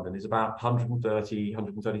trees in London is about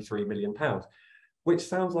 133 million pounds, which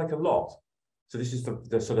sounds like a lot. So this is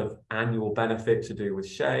the sort of annual benefit to do with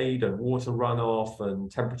shade and water runoff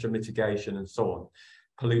and temperature mitigation and so on,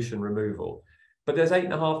 pollution removal. But there's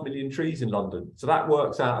 8.5 million trees in London. So that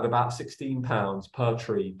works out at about £16 per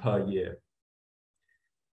tree per year.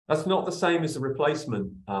 That's not the same as the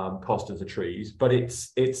replacement cost of the trees, but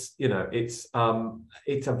it's a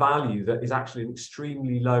value that is actually an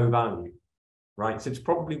extremely low value, right? So it's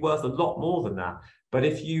probably worth a lot more than that. But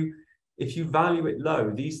if you value it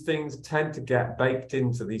low, these things tend to get baked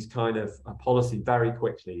into these kind of policy very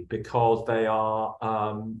quickly because they are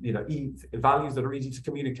values that are easy to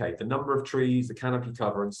communicate. The number of trees, the canopy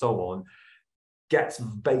cover, and so on gets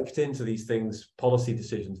baked into these things, policy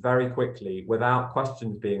decisions, very quickly without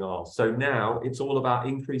questions being asked. So now it's all about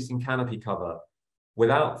increasing canopy cover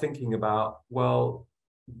without thinking about, well,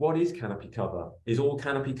 what is canopy cover? Is all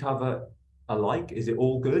canopy cover alike? Is it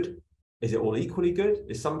all good? Is it all equally good?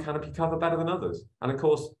 Is some canopy cover better than others? And of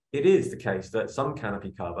course, it is the case that some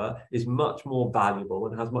canopy cover is much more valuable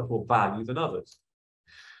and has much more value than others.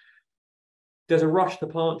 There's a rush to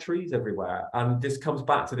plant trees everywhere. And this comes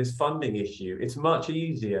back to this funding issue. It's much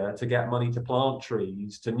easier to get money to plant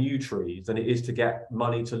trees, to new trees, than it is to get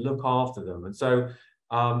money to look after them. And so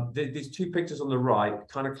these two pictures on the right,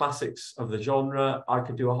 kind of classics of the genre. I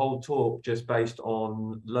could do a whole talk just based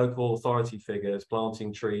on local authority figures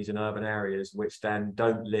planting trees in urban areas, which then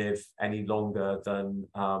don't live any longer than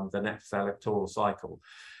the next electoral cycle.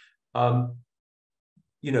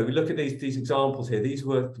 You know, we look at these examples here. These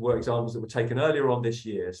were examples that were taken earlier on this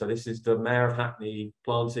year. So this is the Mayor of Hackney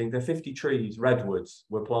planting. The 50 trees, redwoods,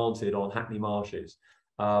 were planted on Hackney marshes.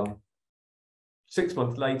 6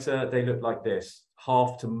 months later, they look like this.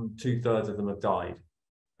 Half to 2/3 of them have died.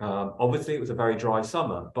 Obviously, it was a very dry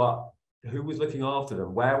summer, but who was looking after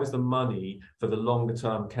them? Where was the money for the longer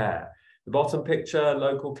term care? The bottom picture,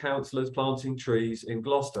 local councillors planting trees in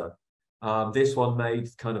Gloucester. This one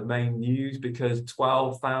made kind of main news because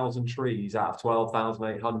 12,000 trees out of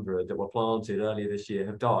 12,800 that were planted earlier this year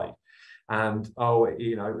have died. And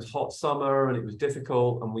it was hot summer and it was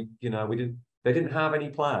difficult, and they didn't have any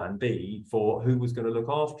plan B for who was going to look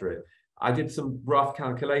after it. I did some rough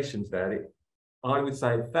calculations there. I would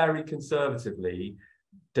say very conservatively,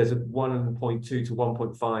 there's a 1.2 to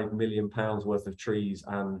 1.5 million pounds worth of trees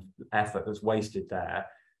and effort that's wasted there.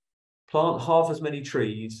 Plant half as many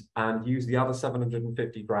trees and use the other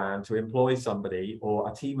 750 grand to employ somebody or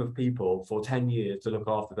a team of people for 10 years to look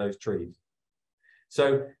after those trees.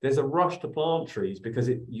 So there's a rush to plant trees because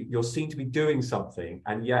you're seen to be doing something,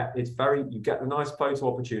 and yet you get a nice photo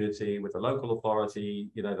opportunity with the local authority,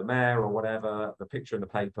 the mayor or whatever, the picture in the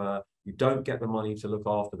paper. You don't get the money to look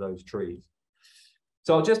after those trees.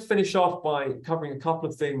 So I'll just finish off by covering a couple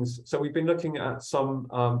of things. So we've been looking at some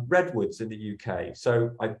redwoods in the UK.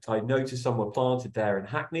 So I noticed some were planted there in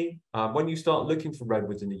Hackney. When you start looking for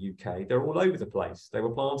redwoods in the UK, they're all over the place. They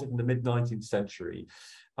were planted in the mid-19th century.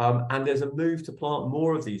 And there's a move to plant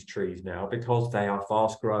more of these trees now because they are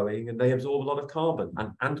fast growing and they absorb a lot of carbon,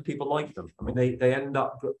 and people like them. I mean, they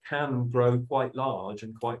can grow quite large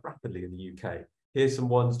and quite rapidly in the UK. Here's some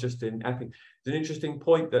ones just in Epping. It's an interesting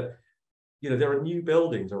point that there are new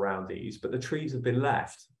buildings around these, but the trees have been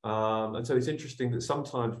left. And so it's interesting that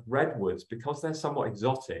sometimes redwoods, because they're somewhat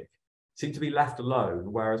exotic, seem to be left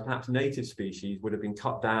alone, whereas perhaps native species would have been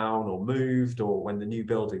cut down or moved, or when the new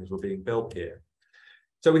buildings were being built here.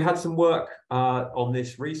 So we had some work on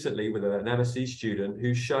this recently with an MSc student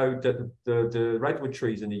who showed that the redwood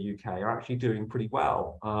trees in the UK are actually doing pretty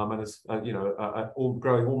well, and all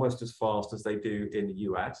growing almost as fast as they do in the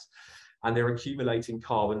US. And they're accumulating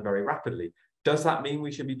carbon very rapidly. Does that mean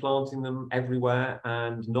we should be planting them everywhere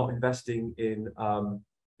and not investing in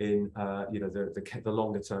in the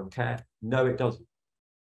longer term care? No, it doesn't.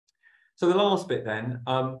 So the last bit then,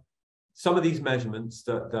 some of these measurements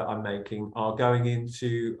that I'm making are going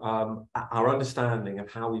into our understanding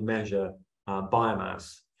of how we measure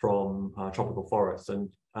biomass from tropical forests. And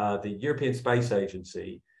the European Space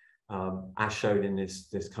Agency, as shown in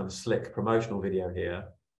this kind of slick promotional video here,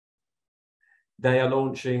 they are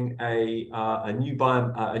launching a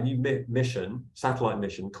new mission, satellite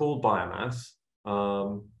mission called Biomass,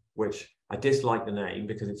 which I dislike the name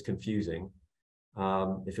because it's confusing.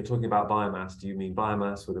 If you're talking about biomass, do you mean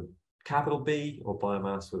biomass with a capital B or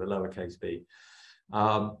biomass with a lowercase b?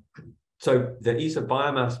 So the ESA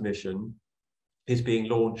Biomass mission is being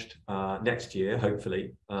launched next year,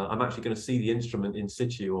 hopefully. I'm actually going to see the instrument in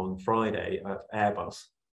situ on Friday at Airbus.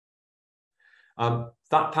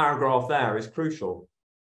 That paragraph there is crucial.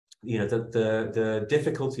 You know, the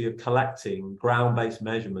difficulty of collecting ground-based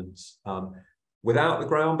measurements. Without the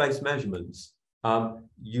ground-based measurements,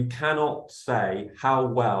 you cannot say how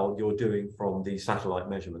well you're doing from the satellite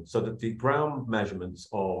measurements. So that the ground measurements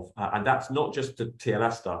of, and that's not just the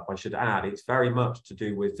TLS stuff, I should add, it's very much to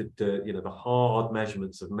do with the hard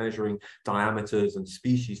measurements of measuring diameters and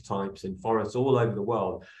species types in forests all over the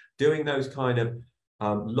world. Doing those kind of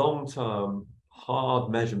long-term hard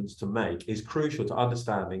measurements to make is crucial to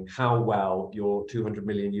understanding how well your 200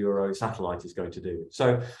 million euro satellite is going to do.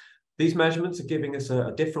 So these measurements are giving us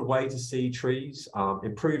a different way to see trees,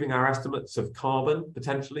 improving our estimates of carbon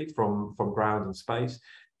potentially from ground and space,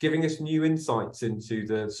 giving us new insights into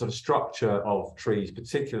the sort of structure of trees,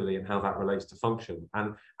 particularly and how that relates to function.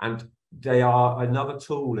 And they are another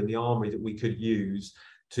tool in the armory that we could use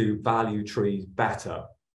to value trees better.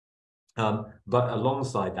 But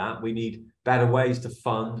alongside that, we need better ways to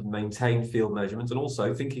fund and maintain field measurements, and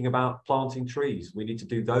also thinking about planting trees. We need to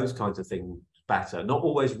do those kinds of things better, not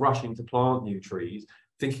always rushing to plant new trees,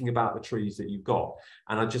 thinking about the trees that you've got.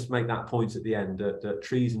 And I just make that point at the end that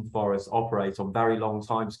trees and forests operate on very long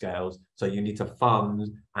timescales, so you need to fund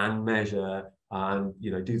and measure and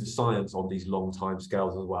do the science on these long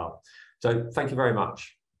timescales as well. So thank you very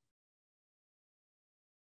much.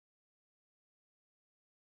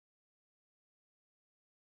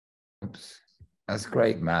 Oops. That's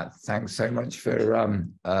great, Matt. Thanks so much for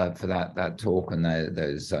that talk and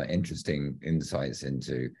those interesting insights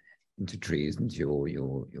into trees and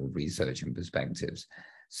your research and perspectives.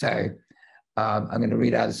 So I'm going to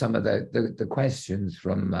read out some of the questions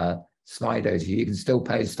from Slido to you. You can still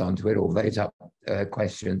post onto it or vote up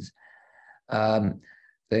questions.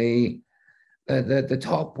 The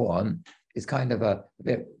top one is kind of a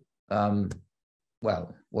bit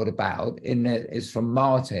well, what about? It's from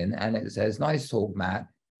Martin, and it says, nice talk, Matt.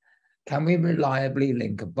 Can we reliably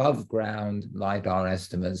link above ground LiDAR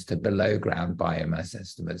estimates to below ground biomass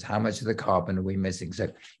estimates? How much of the carbon are we missing? So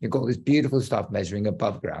you've got this beautiful stuff measuring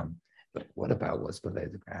above ground, but what about what's below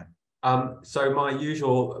the ground? So my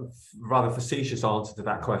usual, rather facetious answer to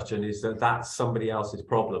that question is that that's somebody else's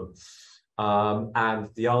problem. And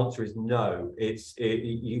the answer is no.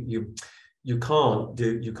 You can't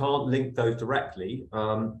link those directly.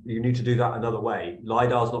 You need to do that another way.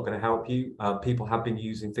 LiDAR is not going to help you. People have been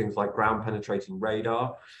using things like ground penetrating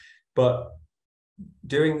radar, but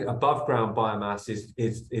doing above ground biomass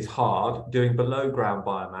is hard. Doing below ground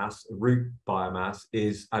biomass, root biomass,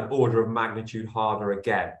 is an order of magnitude harder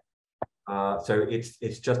again. So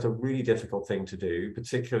it's just a really difficult thing to do,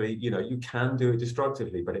 particularly, you can do it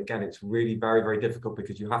destructively, but again, it's really very, very difficult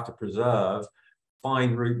because you have to preserve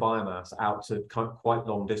fine root biomass out to quite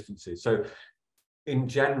long distances. So in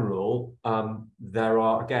general, there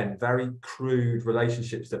are, again, very crude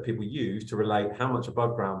relationships that people use to relate how much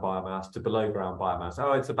above ground biomass to below ground biomass.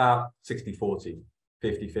 Oh, it's about 60-40,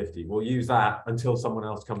 50-50. We'll use that until someone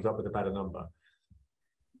else comes up with a better number.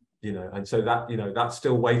 And so that, that's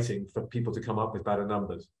still waiting for people to come up with better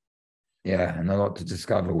numbers. Yeah, and a lot to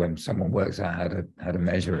discover when someone works out how to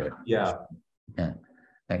measure it. Yeah. Yeah.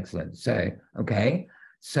 Excellent. So, okay.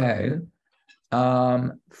 So,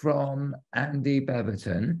 from Andy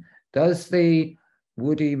Beverton, does the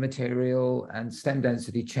woody material and stem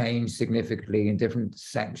density change significantly in different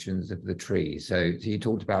sections of the tree? So you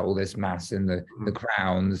talked about all this mass in the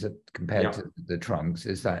crowns compared to the trunks.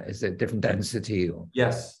 Is it different density? Or?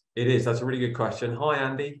 Yes, it is. That's a really good question. Hi,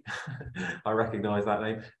 Andy. I recognize that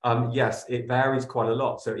name. Yes, it varies quite a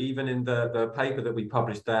lot. So even in the paper that we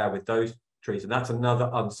published there with those trees, and that's another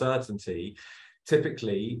uncertainty.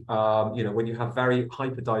 Typically, when you have very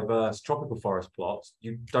hyper-diverse tropical forest plots,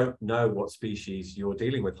 you don't know what species you're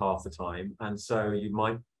dealing with half the time, and so you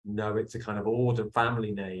might know it's a kind of order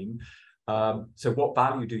family name. So what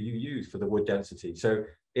value do you use for the wood density? So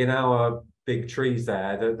in our big trees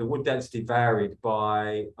there, the wood density varied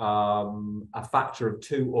by a factor of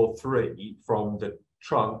 2 or 3 from the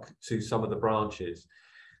trunk to some of the branches.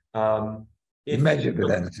 You measured the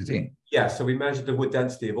density. Yeah, so we measured the wood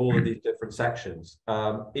density of all of these different sections.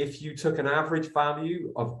 If you took an average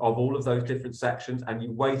value of all of those different sections and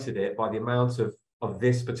you weighted it by the amount of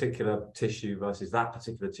this particular tissue versus that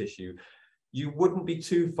particular tissue, you wouldn't be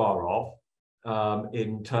too far off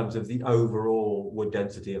in terms of the overall wood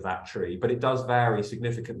density of that tree, but it does vary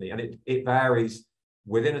significantly, and it varies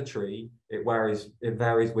within a tree, it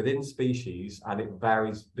varies within species, and it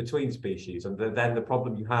varies between species. And then the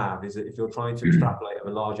problem you have is that if you're trying to extrapolate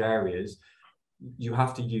over large areas, you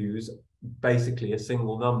have to use basically a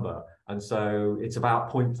single number. And so it's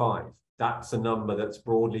about 0.5. That's a number that's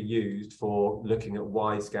broadly used for looking at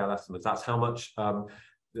wide scale estimates. That's how much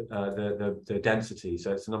the density.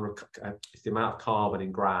 So it's it's the amount of carbon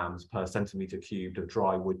in grams per centimeter cubed of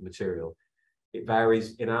dry wood material. It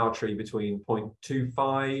varies in our tree between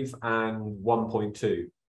 0.25 and 1.2.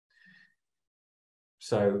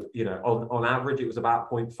 So, you know, on average, it was about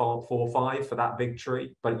 0.45 for that big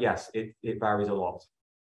tree. But yes, it varies a lot.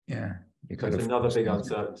 Yeah. So it's another big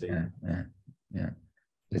uncertainty. Yeah.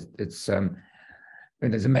 It's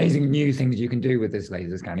there's amazing new things you can do with this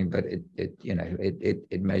laser scanning, but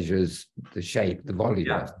it measures the shape, the volume.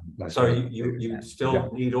 Yeah. So you still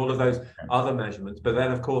need all of those other measurements, but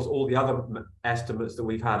then of course all the other estimates that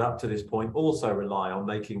we've had up to this point also rely on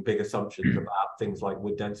making big assumptions about things like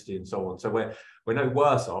wood density and so on. So we're no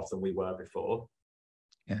worse off than we were before.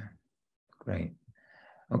 Yeah, great.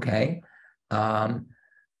 Okay.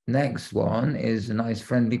 Next one is a nice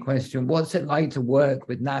friendly question. What's it like to work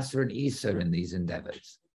with NASA and ESA in these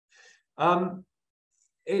endeavors?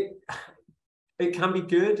 It can be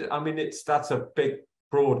good. I mean, that's a big,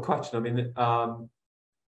 broad question. I mean,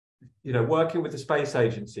 you know, working with the space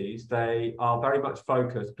agencies, they are very much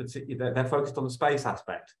focused, particularly they're focused on the space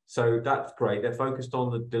aspect. So that's great. They're focused on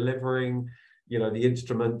the delivering, you know,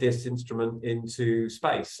 this instrument into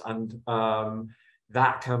space. And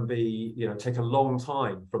that can be, you know, take a long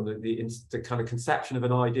time from the kind of conception of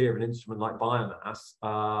an idea of an instrument like biomass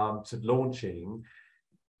to launching.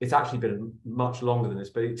 It's actually been much longer than this,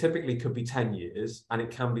 but it typically could be 10 years, and it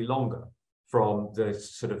can be longer from the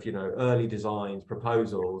sort of, you know, early designs,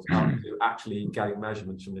 proposals, up to actually getting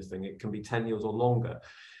measurements from this thing. It can be 10 years or longer.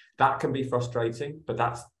 That can be frustrating, but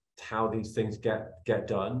that's how these things get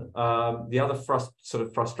done. The other sort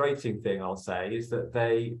of frustrating thing I'll say is that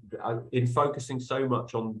they, in focusing so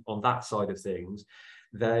much on that side of things,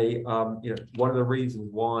 they, you know, one of the reasons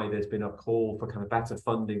why there's been a call for kind of better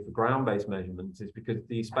funding for ground-based measurements is because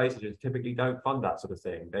these space agencies typically don't fund that sort of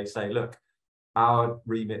thing. They say, look, our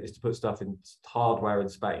remit is to put stuff in hardware in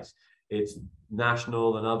space. It's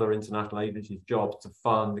national and other international agencies' jobs to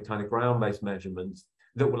fund the kind of ground-based measurements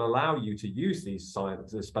that will allow you to use these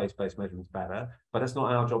space-based measurements better, but it's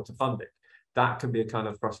not our job to fund it. That can be a kind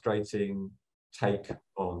of frustrating take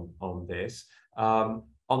on this.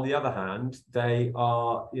 On the other hand, they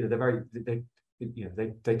are, you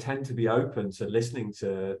know, they tend to be open to listening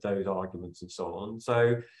to those arguments and so on.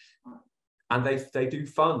 So, and they do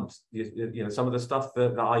fund, you know, some of the stuff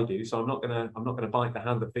that I do. So I'm not gonna bite the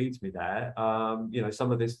hand that feeds me there. You know,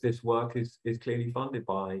 some of this work is clearly funded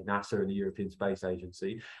by NASA and the European Space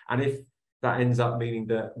Agency. And if that ends up meaning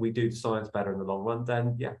that we do science better in the long run,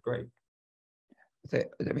 then yeah, great.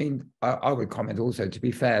 I mean, I would comment also, to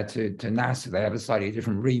be fair to NASA, they have a slightly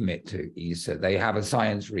different remit to ESA. They have a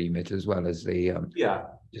science remit as well as the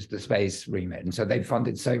just the space remit, and so they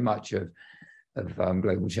funded so much of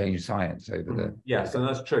global change science over the yes, and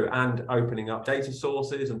that's true, and opening up data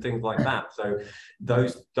sources and things like that. So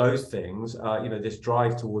those things, you know, this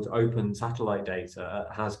drive towards open satellite data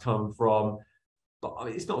has come from, but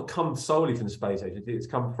it's not come solely from the space agency. It's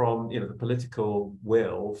come from, you know, the political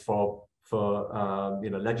will for you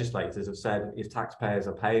know, legislators have said if taxpayers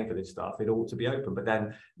are paying for this stuff, it ought to be open. But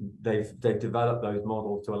then they've developed those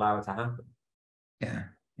models to allow it to happen.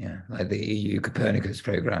 Yeah, like the EU Copernicus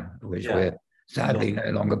program, which we're sadly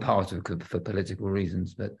no longer part of for political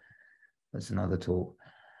reasons, but that's another talk.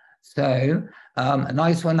 So a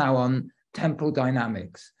nice one now on temporal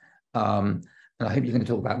dynamics. And I hope you're going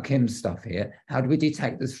to talk about Kim's stuff here. How do we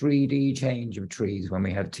detect the 3D change of trees when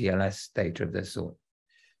we have TLS data of this sort?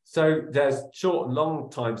 So there's short and long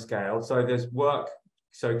time scale. So there's work.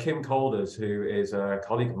 So Kim Colders, who is a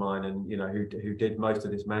colleague of mine, and you know who did most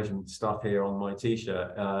of this measurement stuff here on my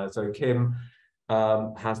T-shirt. So Kim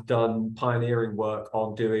has done pioneering work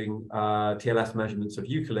on doing TLS measurements of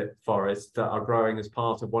eucalypt forests that are growing as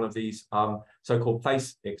part of one of these so-called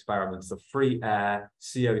FACE experiments, the free air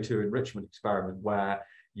CO2 enrichment experiment, where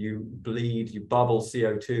you bubble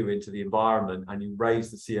CO2 into the environment, and you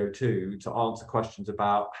raise the CO2 to answer questions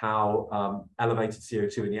about how elevated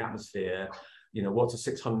CO2 in the atmosphere, what's a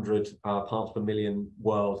 600 parts per million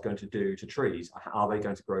world going to do to trees? Are they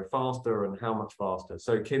going to grow faster, and how much faster?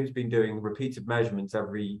 So Kim's been doing repeated measurements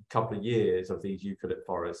every couple of years of these eucalypt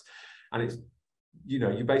forests. And it's,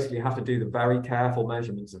 you basically have to do the very careful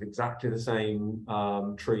measurements of exactly the same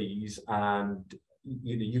trees, and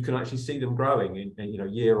you can actually see them growing in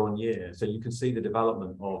year on year. So you can see the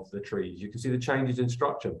development of the trees. You can see the changes in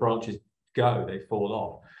structure. Branches go, they fall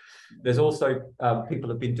off. There's also people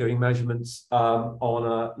have been doing measurements on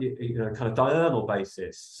a kind of diurnal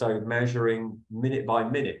basis, so measuring minute by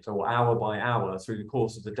minute or hour by hour through the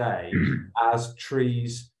course of the day as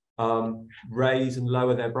trees raise and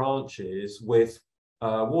lower their branches with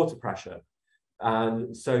water pressure.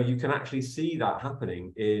 And so you can actually see that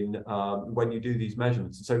happening in when you do these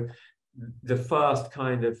measurements. And so the first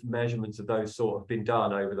kind of measurements of those sort have been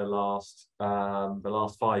done over the last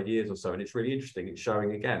 5 years or so, and it's really interesting. It's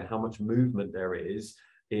showing again how much movement there is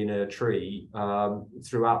in a tree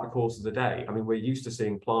throughout the course of the day. I mean, we're used to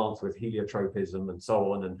seeing plants with heliotropism and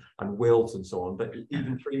so on, and wilt and so on, but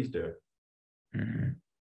even trees do it. Mm-hmm.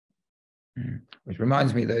 Which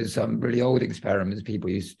reminds me of those really old experiments people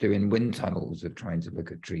used to do in wind tunnels of trying to look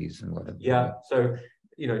at trees and whatever. Yeah, so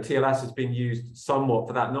TLS has been used somewhat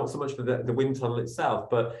for that, not so much for the wind tunnel itself,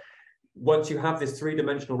 but once you have this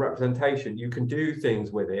three-dimensional representation, you can do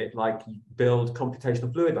things with it, like build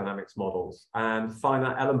computational fluid dynamics models and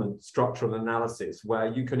finite element structural analysis, where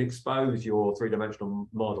you can expose your three-dimensional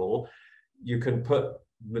model, you can put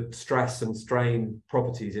the stress and strain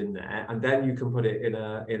properties in there, and then you can put it in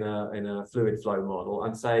a fluid flow model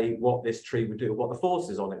and say what this tree would do, what the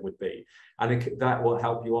forces on it would be, and that will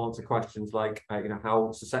help you answer questions like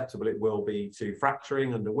how susceptible it will be to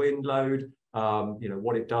fracturing under wind load,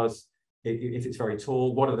 what it does if it's very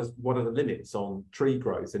tall, what are the limits on tree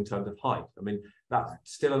growth in terms of height. I mean, that's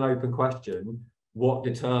still an open question. What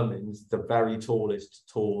determines the very tallest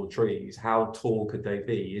tall trees? How tall could they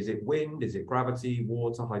be? Is it wind? Is it gravity,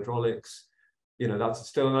 water, hydraulics? That's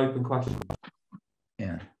still an open question.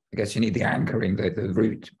 Yeah, I guess you need the anchoring, the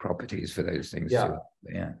root properties for those things. Yeah. Too.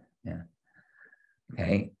 Yeah.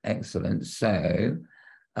 Okay, excellent. So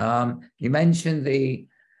you mentioned the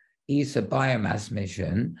ESA biomass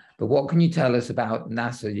mission, but what can you tell us about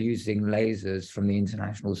NASA using lasers from the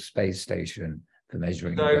International Space Station for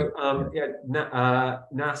measuring? So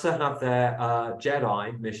NASA have their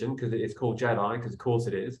JEDI mission, because it's called JEDI, because of course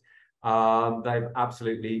it is. They've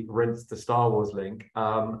absolutely rinsed the Star Wars link,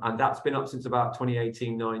 and that's been up since about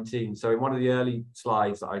 2018-19. So in one of the early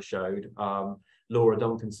slides that I showed, Laura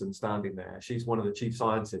Duncanson standing there, she's one of the chief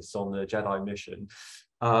scientists on the JEDI mission.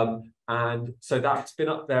 And so that's been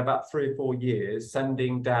up there about 3 or 4 years,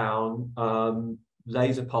 sending down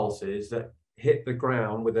laser pulses that hit the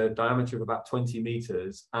ground with a diameter of about 20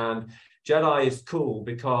 meters. And JEDI is cool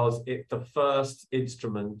because it's the first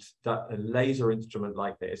instrument, a laser instrument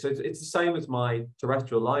like this. So it's the same as my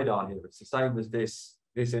terrestrial LiDAR here. It's the same as this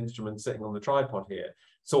instrument sitting on the tripod here,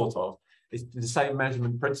 sort of. It's the same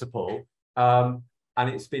measurement principle. And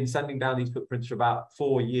it's been sending down these footprints for about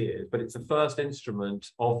 4 years, but it's the first instrument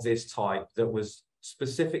of this type that was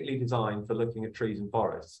specifically designed for looking at trees and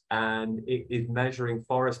forests. And it is measuring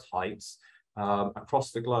forest heights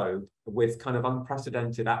across the globe with kind of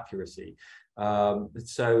unprecedented accuracy.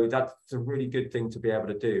 So that's a really good thing to be able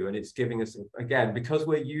to do. And it's giving us, again, because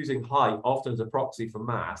we're using height often as a proxy for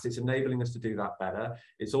mass, it's enabling us to do that better.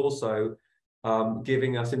 It's also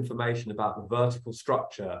giving us information about the vertical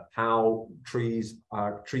structure, how tree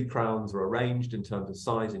crowns are arranged in terms of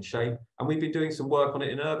size and shape. And we've been doing some work on it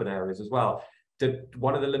in urban areas as well.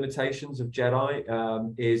 One of the limitations of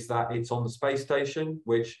JEDI is that it's on the space station,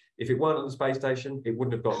 which if it weren't on the space station, it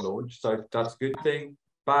wouldn't have got launched. So that's a good thing.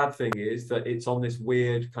 Bad thing is that it's on this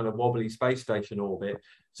weird kind of wobbly space station orbit.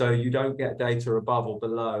 So you don't get data above or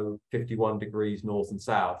below 51 degrees north and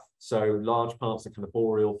south. So large parts of kind of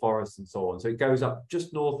boreal forests and so on. So it goes up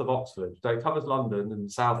just north of Oxford. So it covers London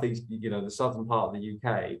and southeast, the southern part of the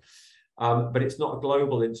UK. But it's not a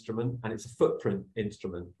global instrument, and it's a footprint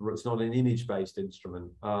instrument. It's not an image-based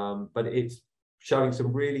instrument, but it's showing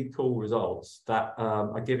some really cool results that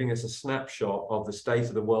are giving us a snapshot of the state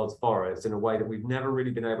of the world's forests in a way that we've never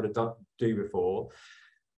really been able to do before.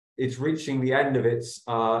 It's reaching the end of its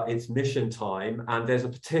mission time, and there's a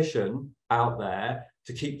petition out there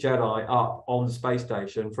to keep JEDI up on the space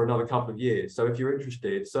station for another couple of years. So if you're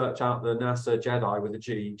interested, search out the NASA JEDI with a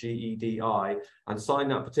G, G-E-D-I, and sign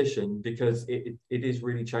that petition, because it is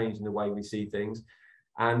really changing the way we see things.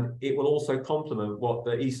 And it will also complement what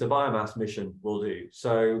the ESA biomass mission will do.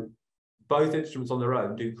 So both instruments on their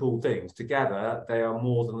own do cool things. Together, they are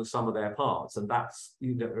more than the sum of their parts. And that's,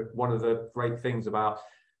 you know, one of the great things about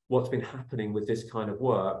what's been happening with this kind of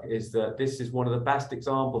work, is that this is one of the best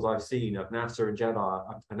examples I've seen of NASA and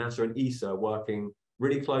NASA and ESA working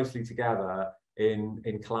really closely together in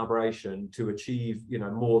collaboration to achieve, you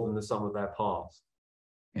know, more than the sum of their parts.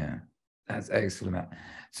 Yeah, that's excellent, Matt.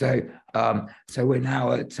 So, so we're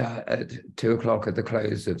now at 2 o'clock at the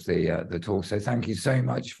close of the talk. So, thank you so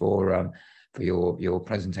much for your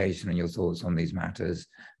presentation and your thoughts on these matters,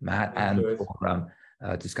 Matt, and for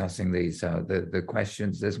discussing these the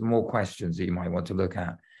questions. There's more questions that you might want to look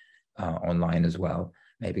at online as well.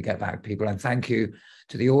 Maybe get back to people. And thank you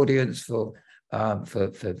to the audience for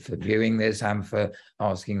viewing this and for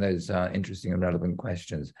asking those interesting and relevant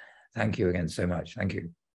questions. Thank you again so much. Thank you.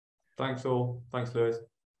 Thanks all. Thanks, Lewis.